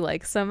that she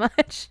likes so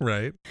much.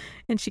 Right.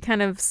 And she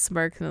kind of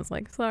smirks and is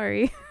like,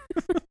 sorry.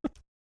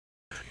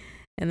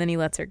 And then he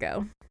lets her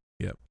go.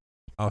 Yep.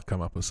 I'll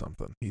come up with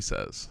something, he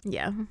says.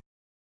 Yeah.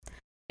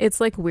 It's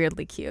like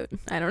weirdly cute.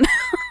 I don't know.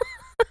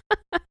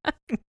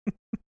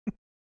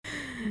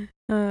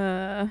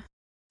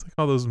 It's like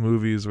all those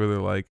movies where they're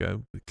like,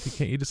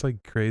 can't you just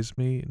like craze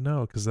me?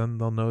 No, because then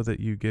they'll know that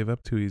you gave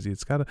up too easy.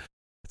 It's gotta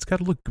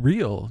look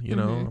real, you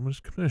know. I'm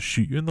just gonna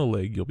shoot you in the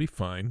leg. You'll be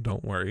fine.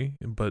 Don't worry.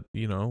 But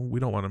you know, we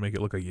don't want to make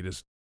it look like you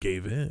just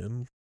gave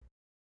in.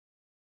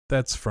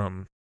 That's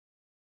from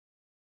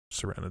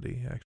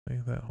Serenity,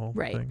 actually. That whole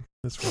thing.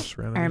 That's from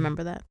Serenity. I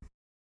remember that.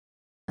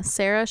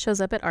 Sarah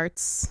shows up at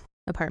Art's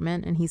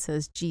apartment, and he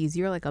says, "Geez,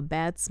 you're like a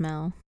bad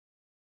smell."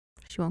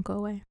 She won't go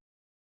away.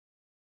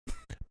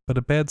 But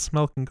a bad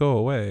smell can go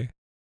away.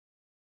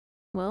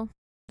 Well,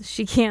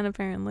 she can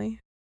apparently.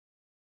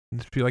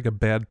 It'd be like a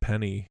bad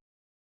penny.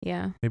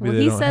 Yeah. Maybe well,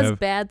 they he don't says have,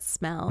 bad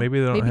smell. Maybe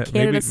they don't maybe have.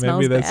 Canada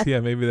smells maybe that's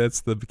bad. maybe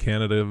that's the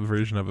Canada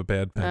version of a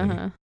bad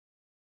penny.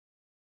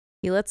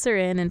 He lets her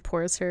in and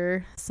pours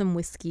her some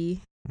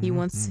whiskey.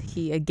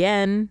 He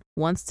again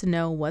wants to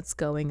know what's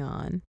going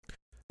on.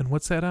 And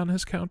what's that on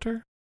his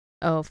counter?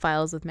 Oh,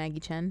 Files with Maggie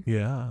Chen.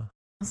 Yeah.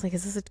 I was like,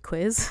 is this a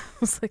quiz? I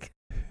was like,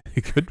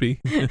 it could be.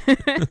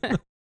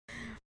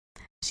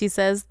 She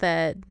says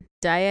that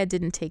Daya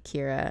didn't take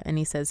Kira, and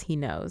he says he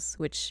knows,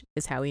 which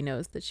is how he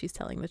knows that she's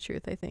telling the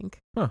truth, I think.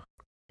 Huh.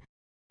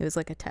 It was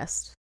like a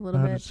test a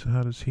little bit.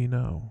 How does he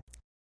know?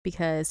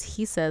 Because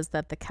he says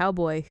that the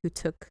cowboy who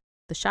took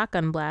the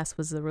shotgun blast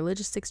was a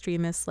religious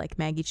extremist like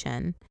Maggie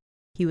Chen.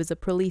 He was a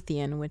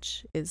Prolethean,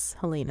 which is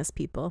Helena's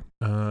people.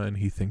 And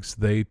he thinks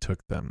they took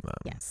them then.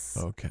 Yes.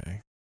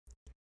 Okay.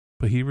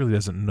 But he really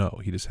doesn't know.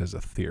 He just has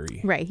a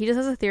theory. Right. He just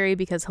has a theory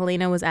because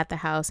Helena was at the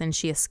house and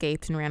she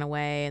escaped and ran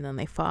away, and then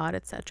they fought,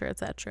 etc.,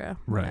 etc.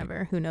 Right.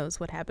 Whatever. Who knows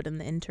what happened in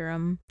the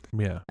interim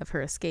of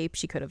her escape.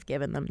 She could have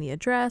given them the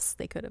address.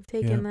 They could have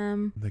taken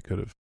them. They could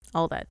have.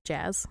 All that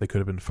jazz. They could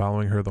have been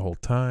following her the whole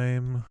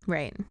time.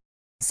 Right.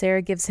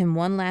 Sarah gives him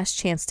one last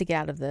chance to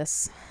get out of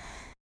this.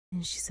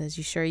 And she says,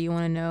 "You sure you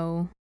want to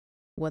know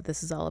what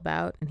this is all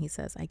about?" And he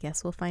says, "I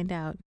guess we'll find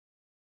out."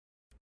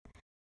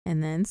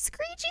 And then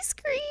screechy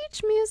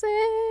screech music.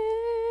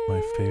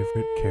 My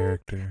favorite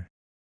character.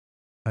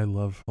 I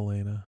love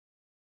Helena.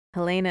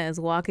 Helena is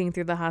walking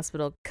through the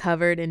hospital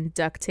covered in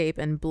duct tape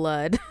and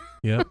blood.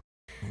 Yep.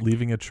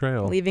 Leaving a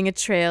trail. Leaving a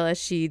trail as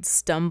she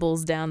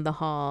stumbles down the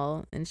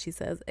hall. And she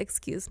says,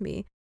 "Excuse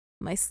me,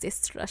 my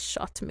sister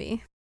shot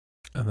me."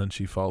 And then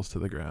she falls to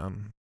the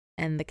ground.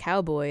 And the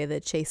cowboy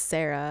that chased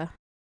Sarah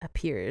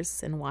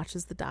appears and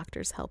watches the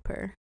doctors help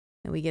her.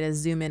 And we get a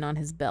zoom in on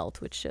his belt,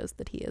 which shows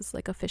that he is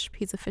like a fish.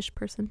 He's a fish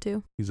person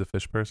too. He's a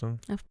fish person?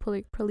 A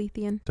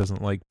Prolethean.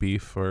 Doesn't like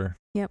beef or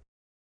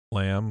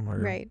lamb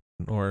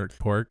or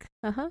pork.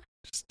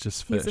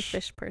 Just fish. He's a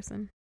fish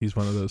person. He's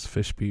one of those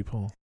fish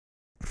people.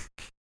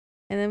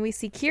 And then we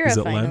see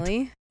Kira finally.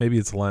 Lent? Maybe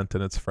it's Lent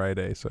and it's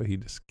Friday, so he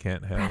just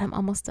can't have. Brad, I'm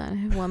almost done.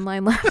 I have one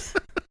line left.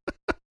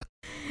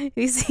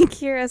 We see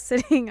Kira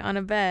sitting on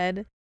a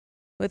bed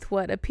with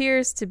what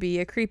appears to be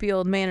a creepy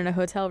old man in a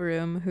hotel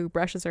room who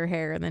brushes her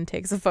hair and then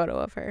takes a photo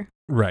of her.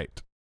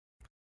 Right.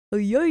 Oh,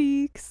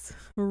 yikes.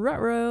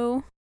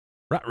 Ruh-roh.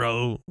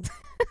 Ruh-roh.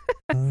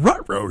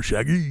 Ruh-roh,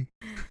 Shaggy.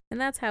 And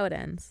that's how it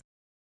ends.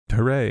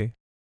 Hooray.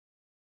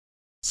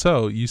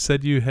 So, you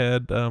said you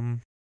had I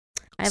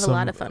have a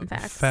lot of fun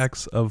facts.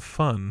 Facts of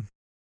fun.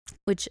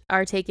 Which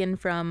are taken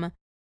from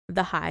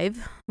The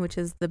Hive, which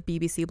is the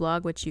BBC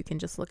blog, which you can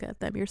just look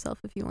at them yourself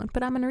if you want.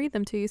 But I'm going to read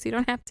them to you so you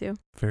don't have to.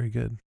 Very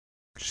good.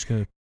 She's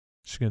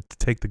gonna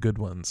take the good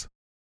ones.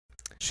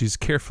 She's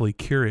carefully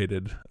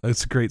curated.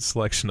 It's a great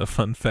selection of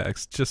fun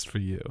facts just for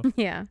you.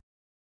 Yeah.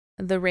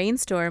 The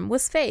rainstorm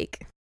was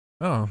fake.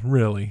 Oh,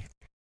 really?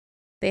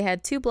 They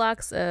had 2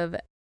 blocks of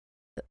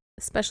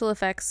special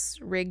effects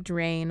rigged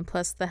rain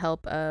plus the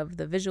help of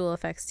the visual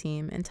effects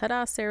team, and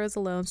ta-da, Sarah's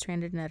alone,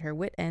 stranded at her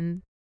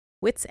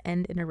wit's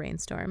end in a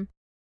rainstorm.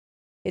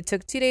 It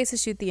took 2 days to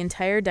shoot the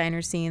entire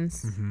diner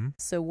scenes,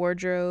 so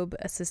wardrobe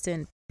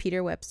assistant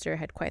Peter Webster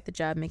had quite the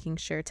job making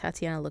sure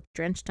Tatiana looked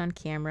drenched on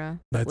camera.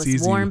 That's was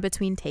easy. Warm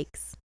between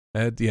takes.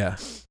 Yeah.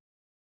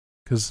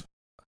 Because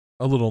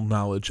a little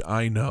knowledge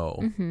I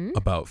know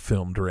about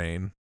filmed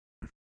rain.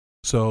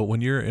 So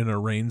when you're in a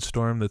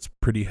rainstorm that's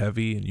pretty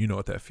heavy, and you know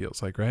what that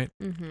feels like, right?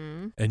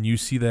 Mm-hmm. And you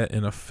see that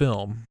in a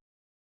film,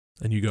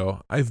 and you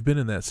go, I've been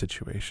in that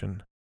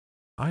situation.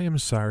 I am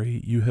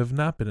sorry you have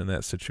not been in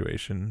that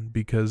situation,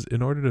 because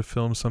in order to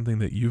film something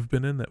that you've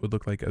been in that would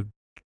look like a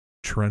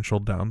torrential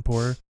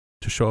downpour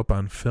to show up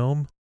on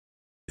film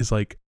is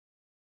like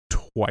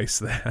twice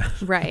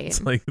that. Right.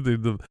 It's like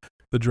the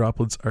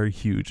droplets are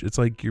huge. It's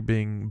like you're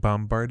being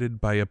bombarded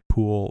by a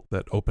pool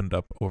that opened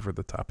up over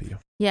the top of you.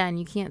 Yeah, and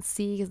you can't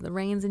see because the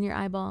rain's in your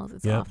eyeballs.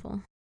 It's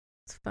awful.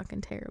 It's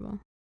fucking terrible.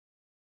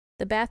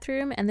 The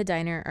bathroom and the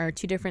diner are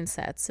 2 different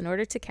sets. In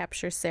order to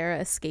capture Sarah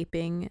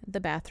escaping the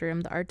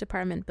bathroom, the art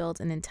department built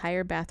an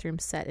entire bathroom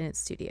set in its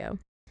studio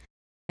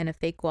and a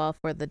fake wall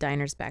for the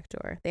diner's back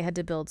door. They had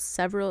to build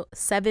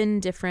 7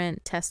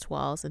 different test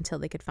walls until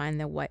they could find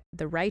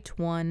the right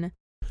one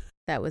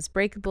that was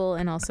breakable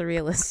and also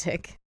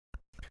realistic.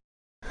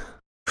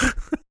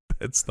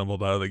 It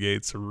stumbled out of the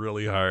gates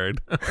really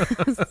hard.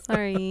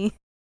 Sorry.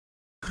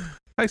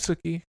 Hi,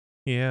 Suki.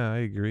 Yeah, I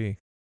agree.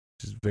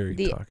 She's very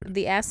talkative.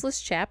 The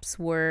assless chaps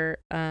were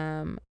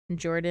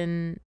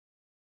Jordan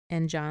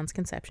and John's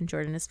conception.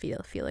 Jordan is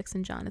Felix,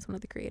 and John is one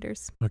of the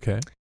creators. Okay.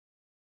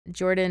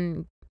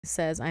 Jordan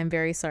says, "I'm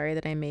very sorry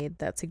that I made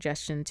that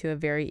suggestion to a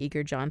very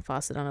eager John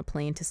Fawcett on a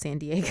plane to San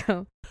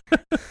Diego."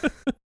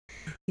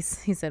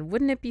 He said,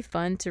 "Wouldn't it be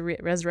fun to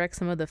resurrect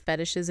some of the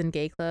fetishes in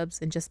gay clubs,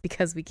 and just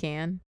because we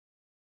can?"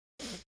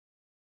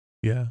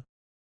 Yeah,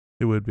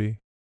 it would be.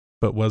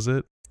 But was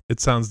it? It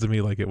sounds to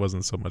me like it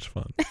wasn't so much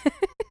fun.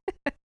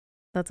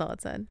 That's all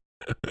it said.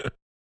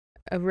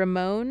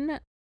 Ramon,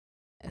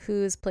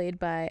 who is played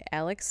by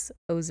Alex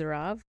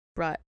Ozerov,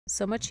 brought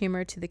so much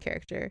humor to the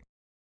character.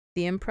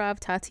 The improv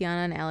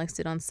Tatiana and Alex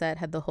did on set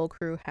had the whole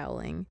crew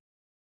howling.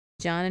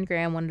 John and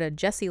Graham wanted a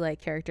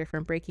Jesse-like character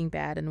from Breaking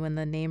Bad, and when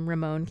the name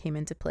Ramon came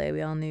into play,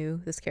 we all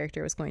knew this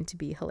character was going to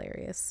be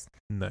hilarious.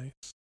 Nice.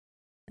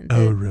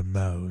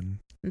 Ramon.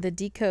 The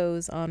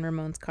decos on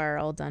Ramon's car are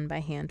all done by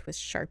hand with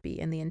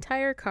Sharpie, and the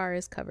entire car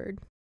is covered.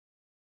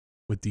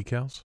 With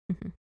decals?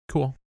 Mm-hmm.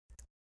 Cool.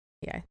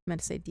 Yeah, I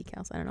meant to say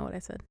decals. I don't know what I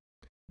said.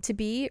 To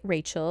be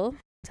Rachel,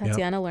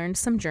 Tatiana learned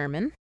some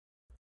German.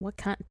 What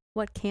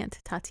can't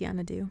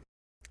Tatiana do?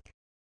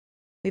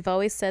 We've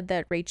always said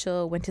that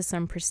Rachel went to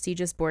some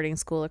prestigious boarding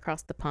school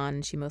across the pond,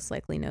 and she most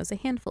likely knows a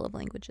handful of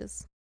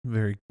languages.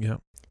 Yeah.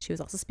 She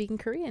was also speaking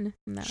Korean.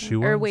 She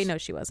was? Or wait, no,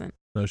 she wasn't.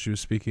 No, she was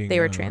speaking. They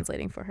were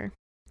translating for her.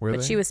 Were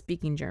they? She was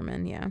speaking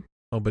German, yeah.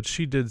 Oh, but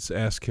she did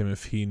ask him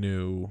if he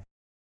knew,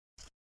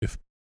 if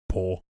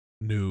Paul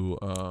knew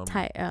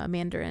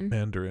Mandarin.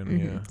 Mandarin,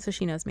 Mm-hmm. yeah. So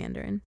she knows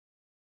Mandarin.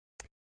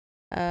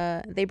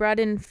 They brought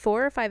in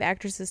 4 or 5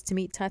 actresses to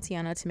meet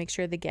Tatiana to make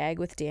sure the gag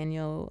with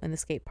Daniel in the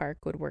skate park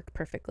would work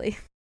perfectly.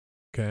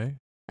 Okay.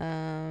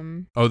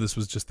 Oh, this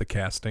was just the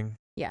casting?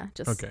 Yeah,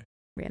 just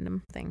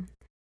random thing.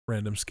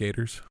 Random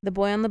skaters. The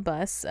boy on the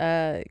bus.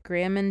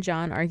 Graham and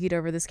John argued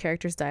over this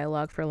character's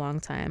dialogue for a long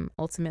time.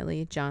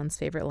 Ultimately, John's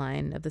favorite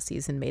line of the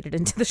season made it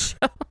into the show.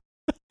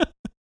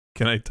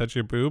 Can I touch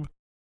your boob?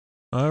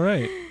 All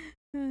right.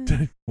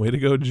 Way to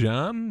go,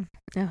 John.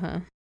 Uh-huh.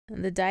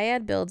 The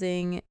Dyad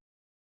building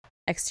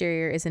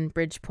exterior is in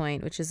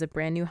Bridgepoint, which is a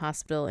brand new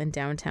hospital in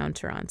downtown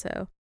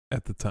Toronto.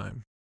 At the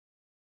time.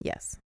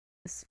 Yes.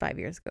 It's 5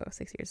 years ago,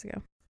 6 years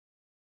ago.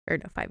 Or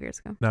no, 5 years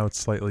ago. Now it's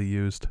slightly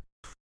used.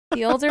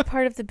 The older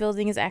part of the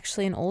building is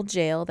actually an old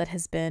jail that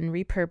has been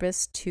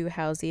repurposed to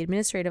house the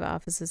administrative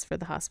offices for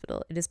the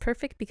hospital. It is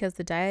perfect because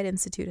the Dyad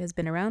Institute has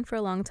been around for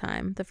a long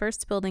time. The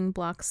first building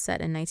block set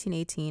in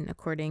 1918,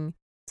 according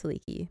to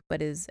Leakey,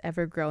 but is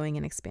ever growing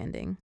and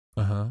expanding.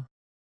 Uh-huh.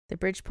 The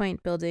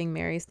Bridgepoint building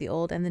marries the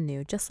old and the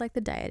new, just like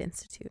the Dyad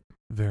Institute.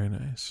 Very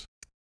nice.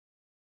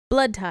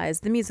 Blood Ties,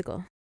 the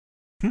musical.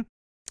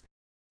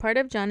 Part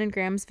of John and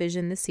Graham's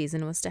vision this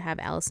season was to have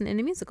Allison in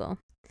a musical.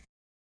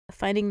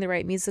 Finding the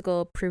right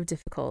musical proved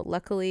difficult.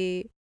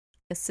 Luckily,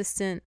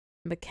 assistant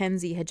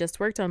Mackenzie had just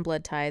worked on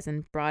Blood Ties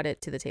and brought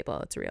it to the table.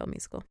 It's a real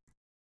musical.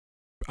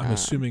 I'm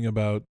assuming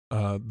about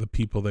the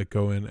people that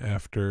go in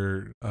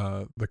after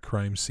the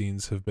crime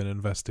scenes have been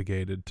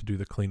investigated to do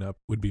the cleanup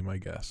would be my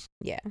guess.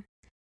 Yeah.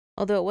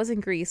 Although it was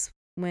in Greece,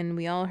 when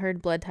we all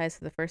heard Blood Ties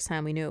for the first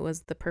time, we knew it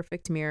was the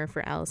perfect mirror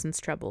for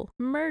Allison's trouble.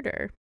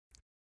 Murder.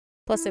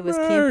 Plus, it was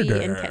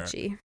campy and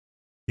catchy.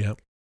 Yep.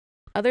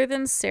 Other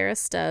than Sarah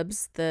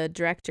Stubbs, the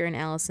director, and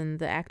Allison,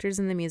 the actors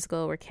in the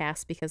musical were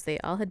cast because they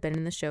all had been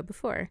in the show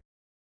before.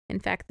 In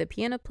fact, the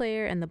piano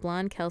player and the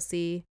blonde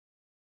Kelsey,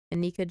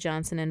 Anika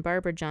Johnson and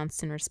Barbara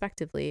Johnston,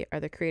 respectively, are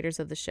the creators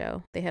of the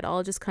show. They had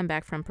all just come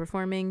back from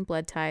performing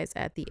Blood Ties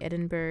at the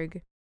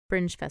Edinburgh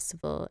Fringe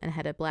Festival and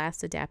had a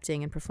blast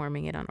adapting and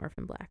performing it on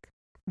Orphan Black.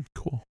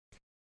 Cool.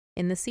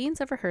 In the scenes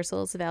of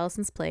rehearsals of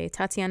Allison's play,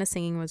 Tatiana's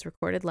singing was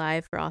recorded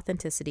live for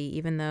authenticity,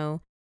 even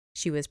though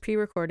she was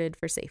pre-recorded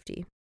for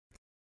safety.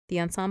 The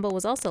ensemble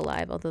was also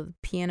live, although the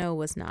piano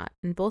was not.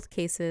 In both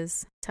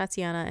cases,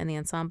 Tatiana and the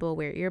ensemble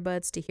wear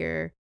earbuds to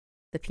hear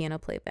the piano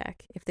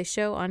playback. If they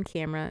show on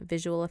camera,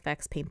 visual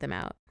effects paint them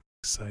out.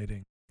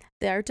 Exciting.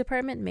 The art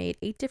department made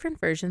 8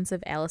 different versions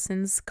of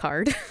Allison's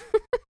card.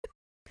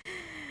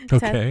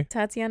 Okay.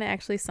 Tatiana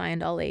actually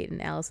signed all 8 in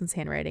Allison's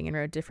handwriting and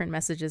wrote different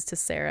messages to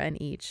Sarah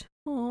in each.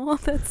 Oh,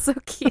 that's so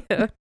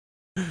cute.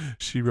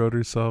 She wrote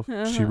herself.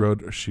 Uh-huh.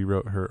 She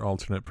wrote her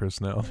alternate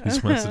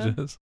personalities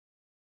messages.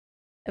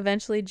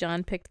 Eventually,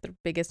 John picked the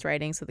biggest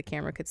writing so the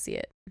camera could see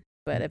it.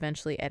 but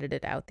eventually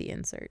edited out the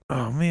insert.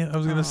 Oh man, I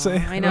was gonna say.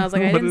 I know. I was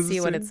like, I didn't see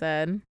what it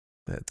said.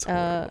 That's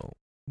horrible.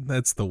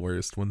 That's the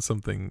worst when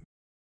something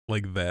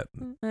like that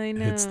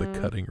hits the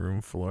cutting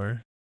room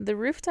floor. The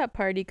rooftop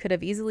party could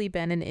have easily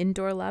been an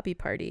indoor lobby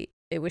party.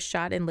 It was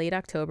shot in late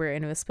October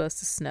and it was supposed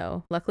to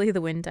snow. Luckily,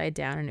 the wind died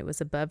down and it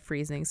was above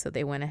freezing, so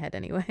they went ahead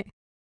anyway.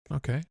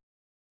 Okay.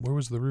 Where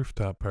was the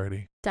rooftop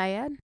party?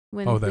 Dyad,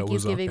 when that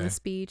was giving the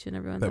speech and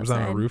everyone's outside. That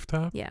was on a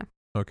rooftop? Yeah.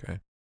 Okay.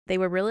 They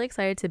were really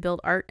excited to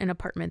build art and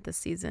apartment this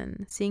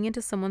season. Seeing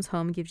into someone's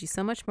home gives you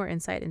so much more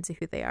insight into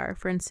who they are.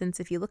 For instance,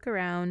 if you look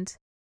around,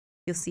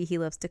 you'll see he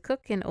loves to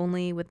cook and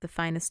only with the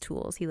finest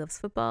tools. He loves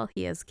football.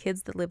 He has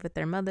kids that live with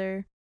their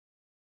mother,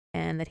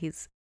 and that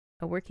he's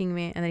a working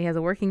man, and that he has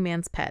a working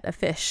man's pet, a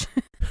fish.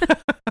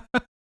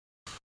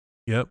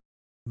 Yep.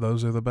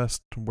 Those are the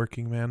best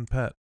working man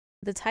pet.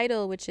 The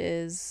title, which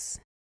is...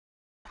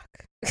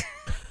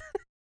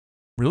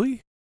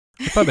 Really?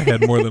 I thought it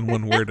had more than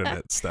one word in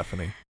it,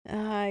 Stephanie.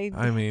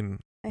 I mean,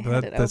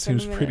 that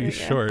seems pretty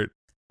short,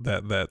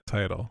 that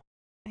title.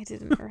 I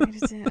didn't write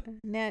it down.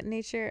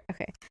 Nature.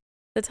 Okay.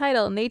 The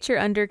title, Nature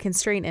Under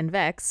Constraint and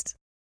Vexed,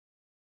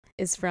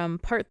 is from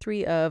part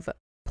 3 of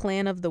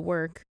Plan of the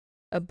Work,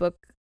 a book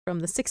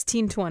from the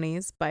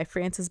 1620s by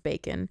Francis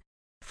Bacon,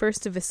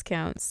 first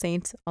Viscount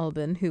St.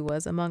 Alban, who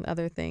was, among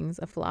other things,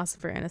 a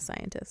philosopher and a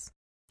scientist.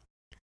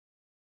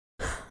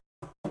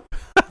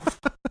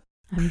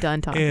 I'm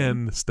done talking.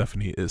 And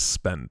Stephanie is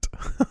spent.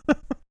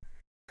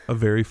 A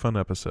very fun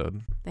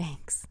episode.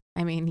 Thanks.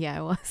 I mean, yeah,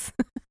 it was.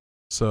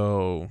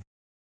 So,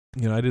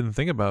 I didn't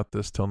think about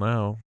this till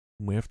now.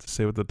 We have to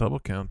say what the double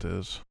count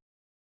is.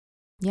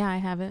 Yeah, I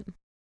have it.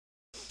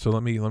 So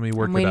let me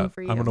work it out.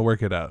 I'm going to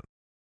work it out.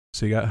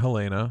 So you got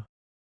Helena.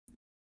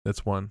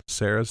 That's 1.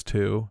 Sarah's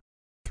 2.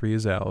 3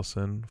 is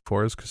Allison.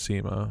 4 is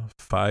Cosima.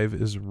 5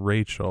 is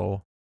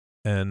Rachel.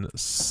 And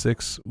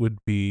 6 would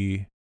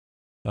be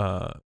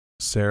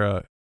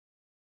Sarah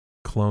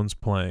clones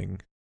playing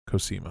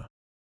Cosima.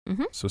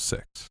 Mm-hmm. So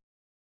 6.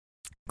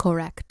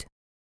 Correct.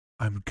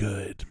 I'm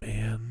good,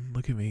 man.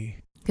 Look at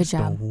me. Good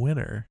job. A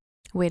winner.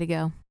 Way to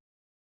go.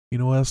 You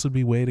know what else would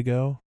be way to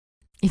go?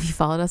 If you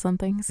followed us on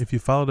things. If you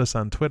followed us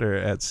on Twitter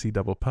at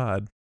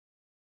CDoublePod,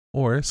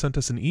 or sent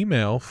us an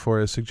email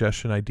for a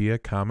suggestion, idea,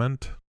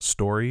 comment,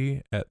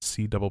 story at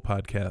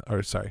CDoublePodcast.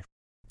 Or sorry,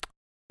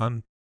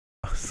 on.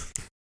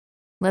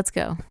 Let's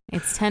go.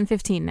 It's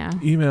 10:15 now.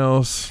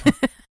 Emails.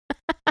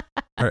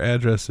 Our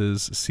address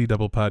is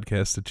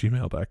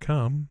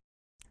cdoublepodcast@gmail.com.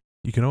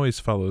 You can always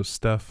follow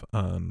Steph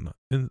on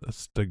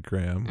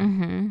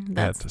Instagram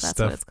that's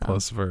Steph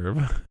plus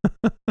verb.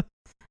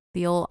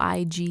 The old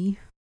IG.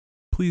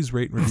 Please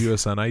rate and review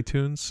us on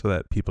iTunes so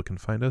that people can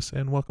find us.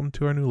 And welcome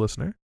to our new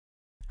listener.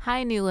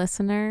 Hi, new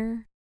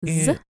listener.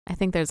 I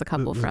think there's a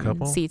couple from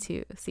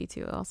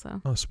C2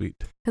 also. Oh,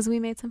 sweet. Because we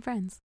made some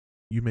friends.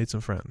 You made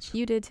some friends.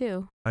 You did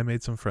too. I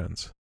made some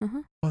friends.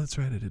 Uh-huh. Oh, that's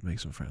right. I did make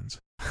some friends.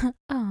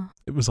 Oh.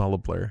 It was all a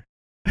blur.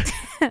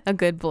 A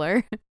good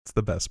blur. It's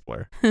the best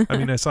blur. I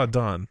mean, I saw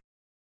Dawn.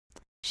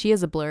 She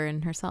is a blur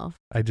in herself.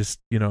 I just,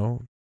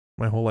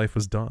 my whole life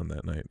was Dawn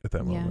that night at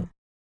that moment. Yeah,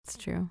 it's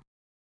true.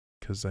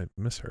 Because I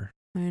miss her.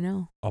 I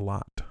know. A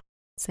lot.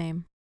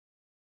 Same.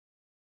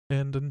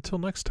 And until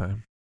next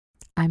time.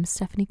 I'm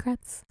Stephanie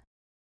Kretz.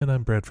 And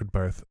I'm Bradford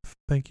Barth.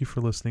 Thank you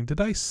for listening.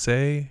 Did I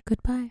say...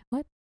 Goodbye.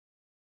 What?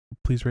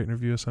 Please rate and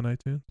review us on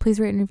iTunes? Please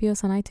rate and review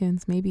us on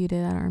iTunes. Maybe you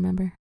did. I don't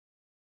remember.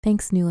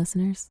 Thanks, new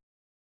listeners.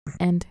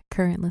 And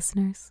current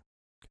listeners.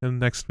 And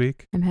next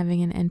week? I'm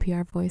having an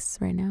NPR voice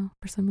right now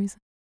for some reason.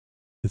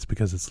 It's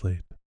because it's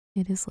late.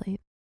 It is late.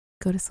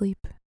 Go to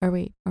sleep.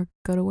 Or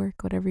go to work,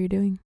 whatever you're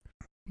doing.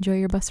 Enjoy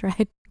your bus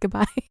ride.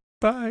 Goodbye.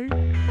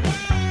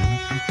 Bye.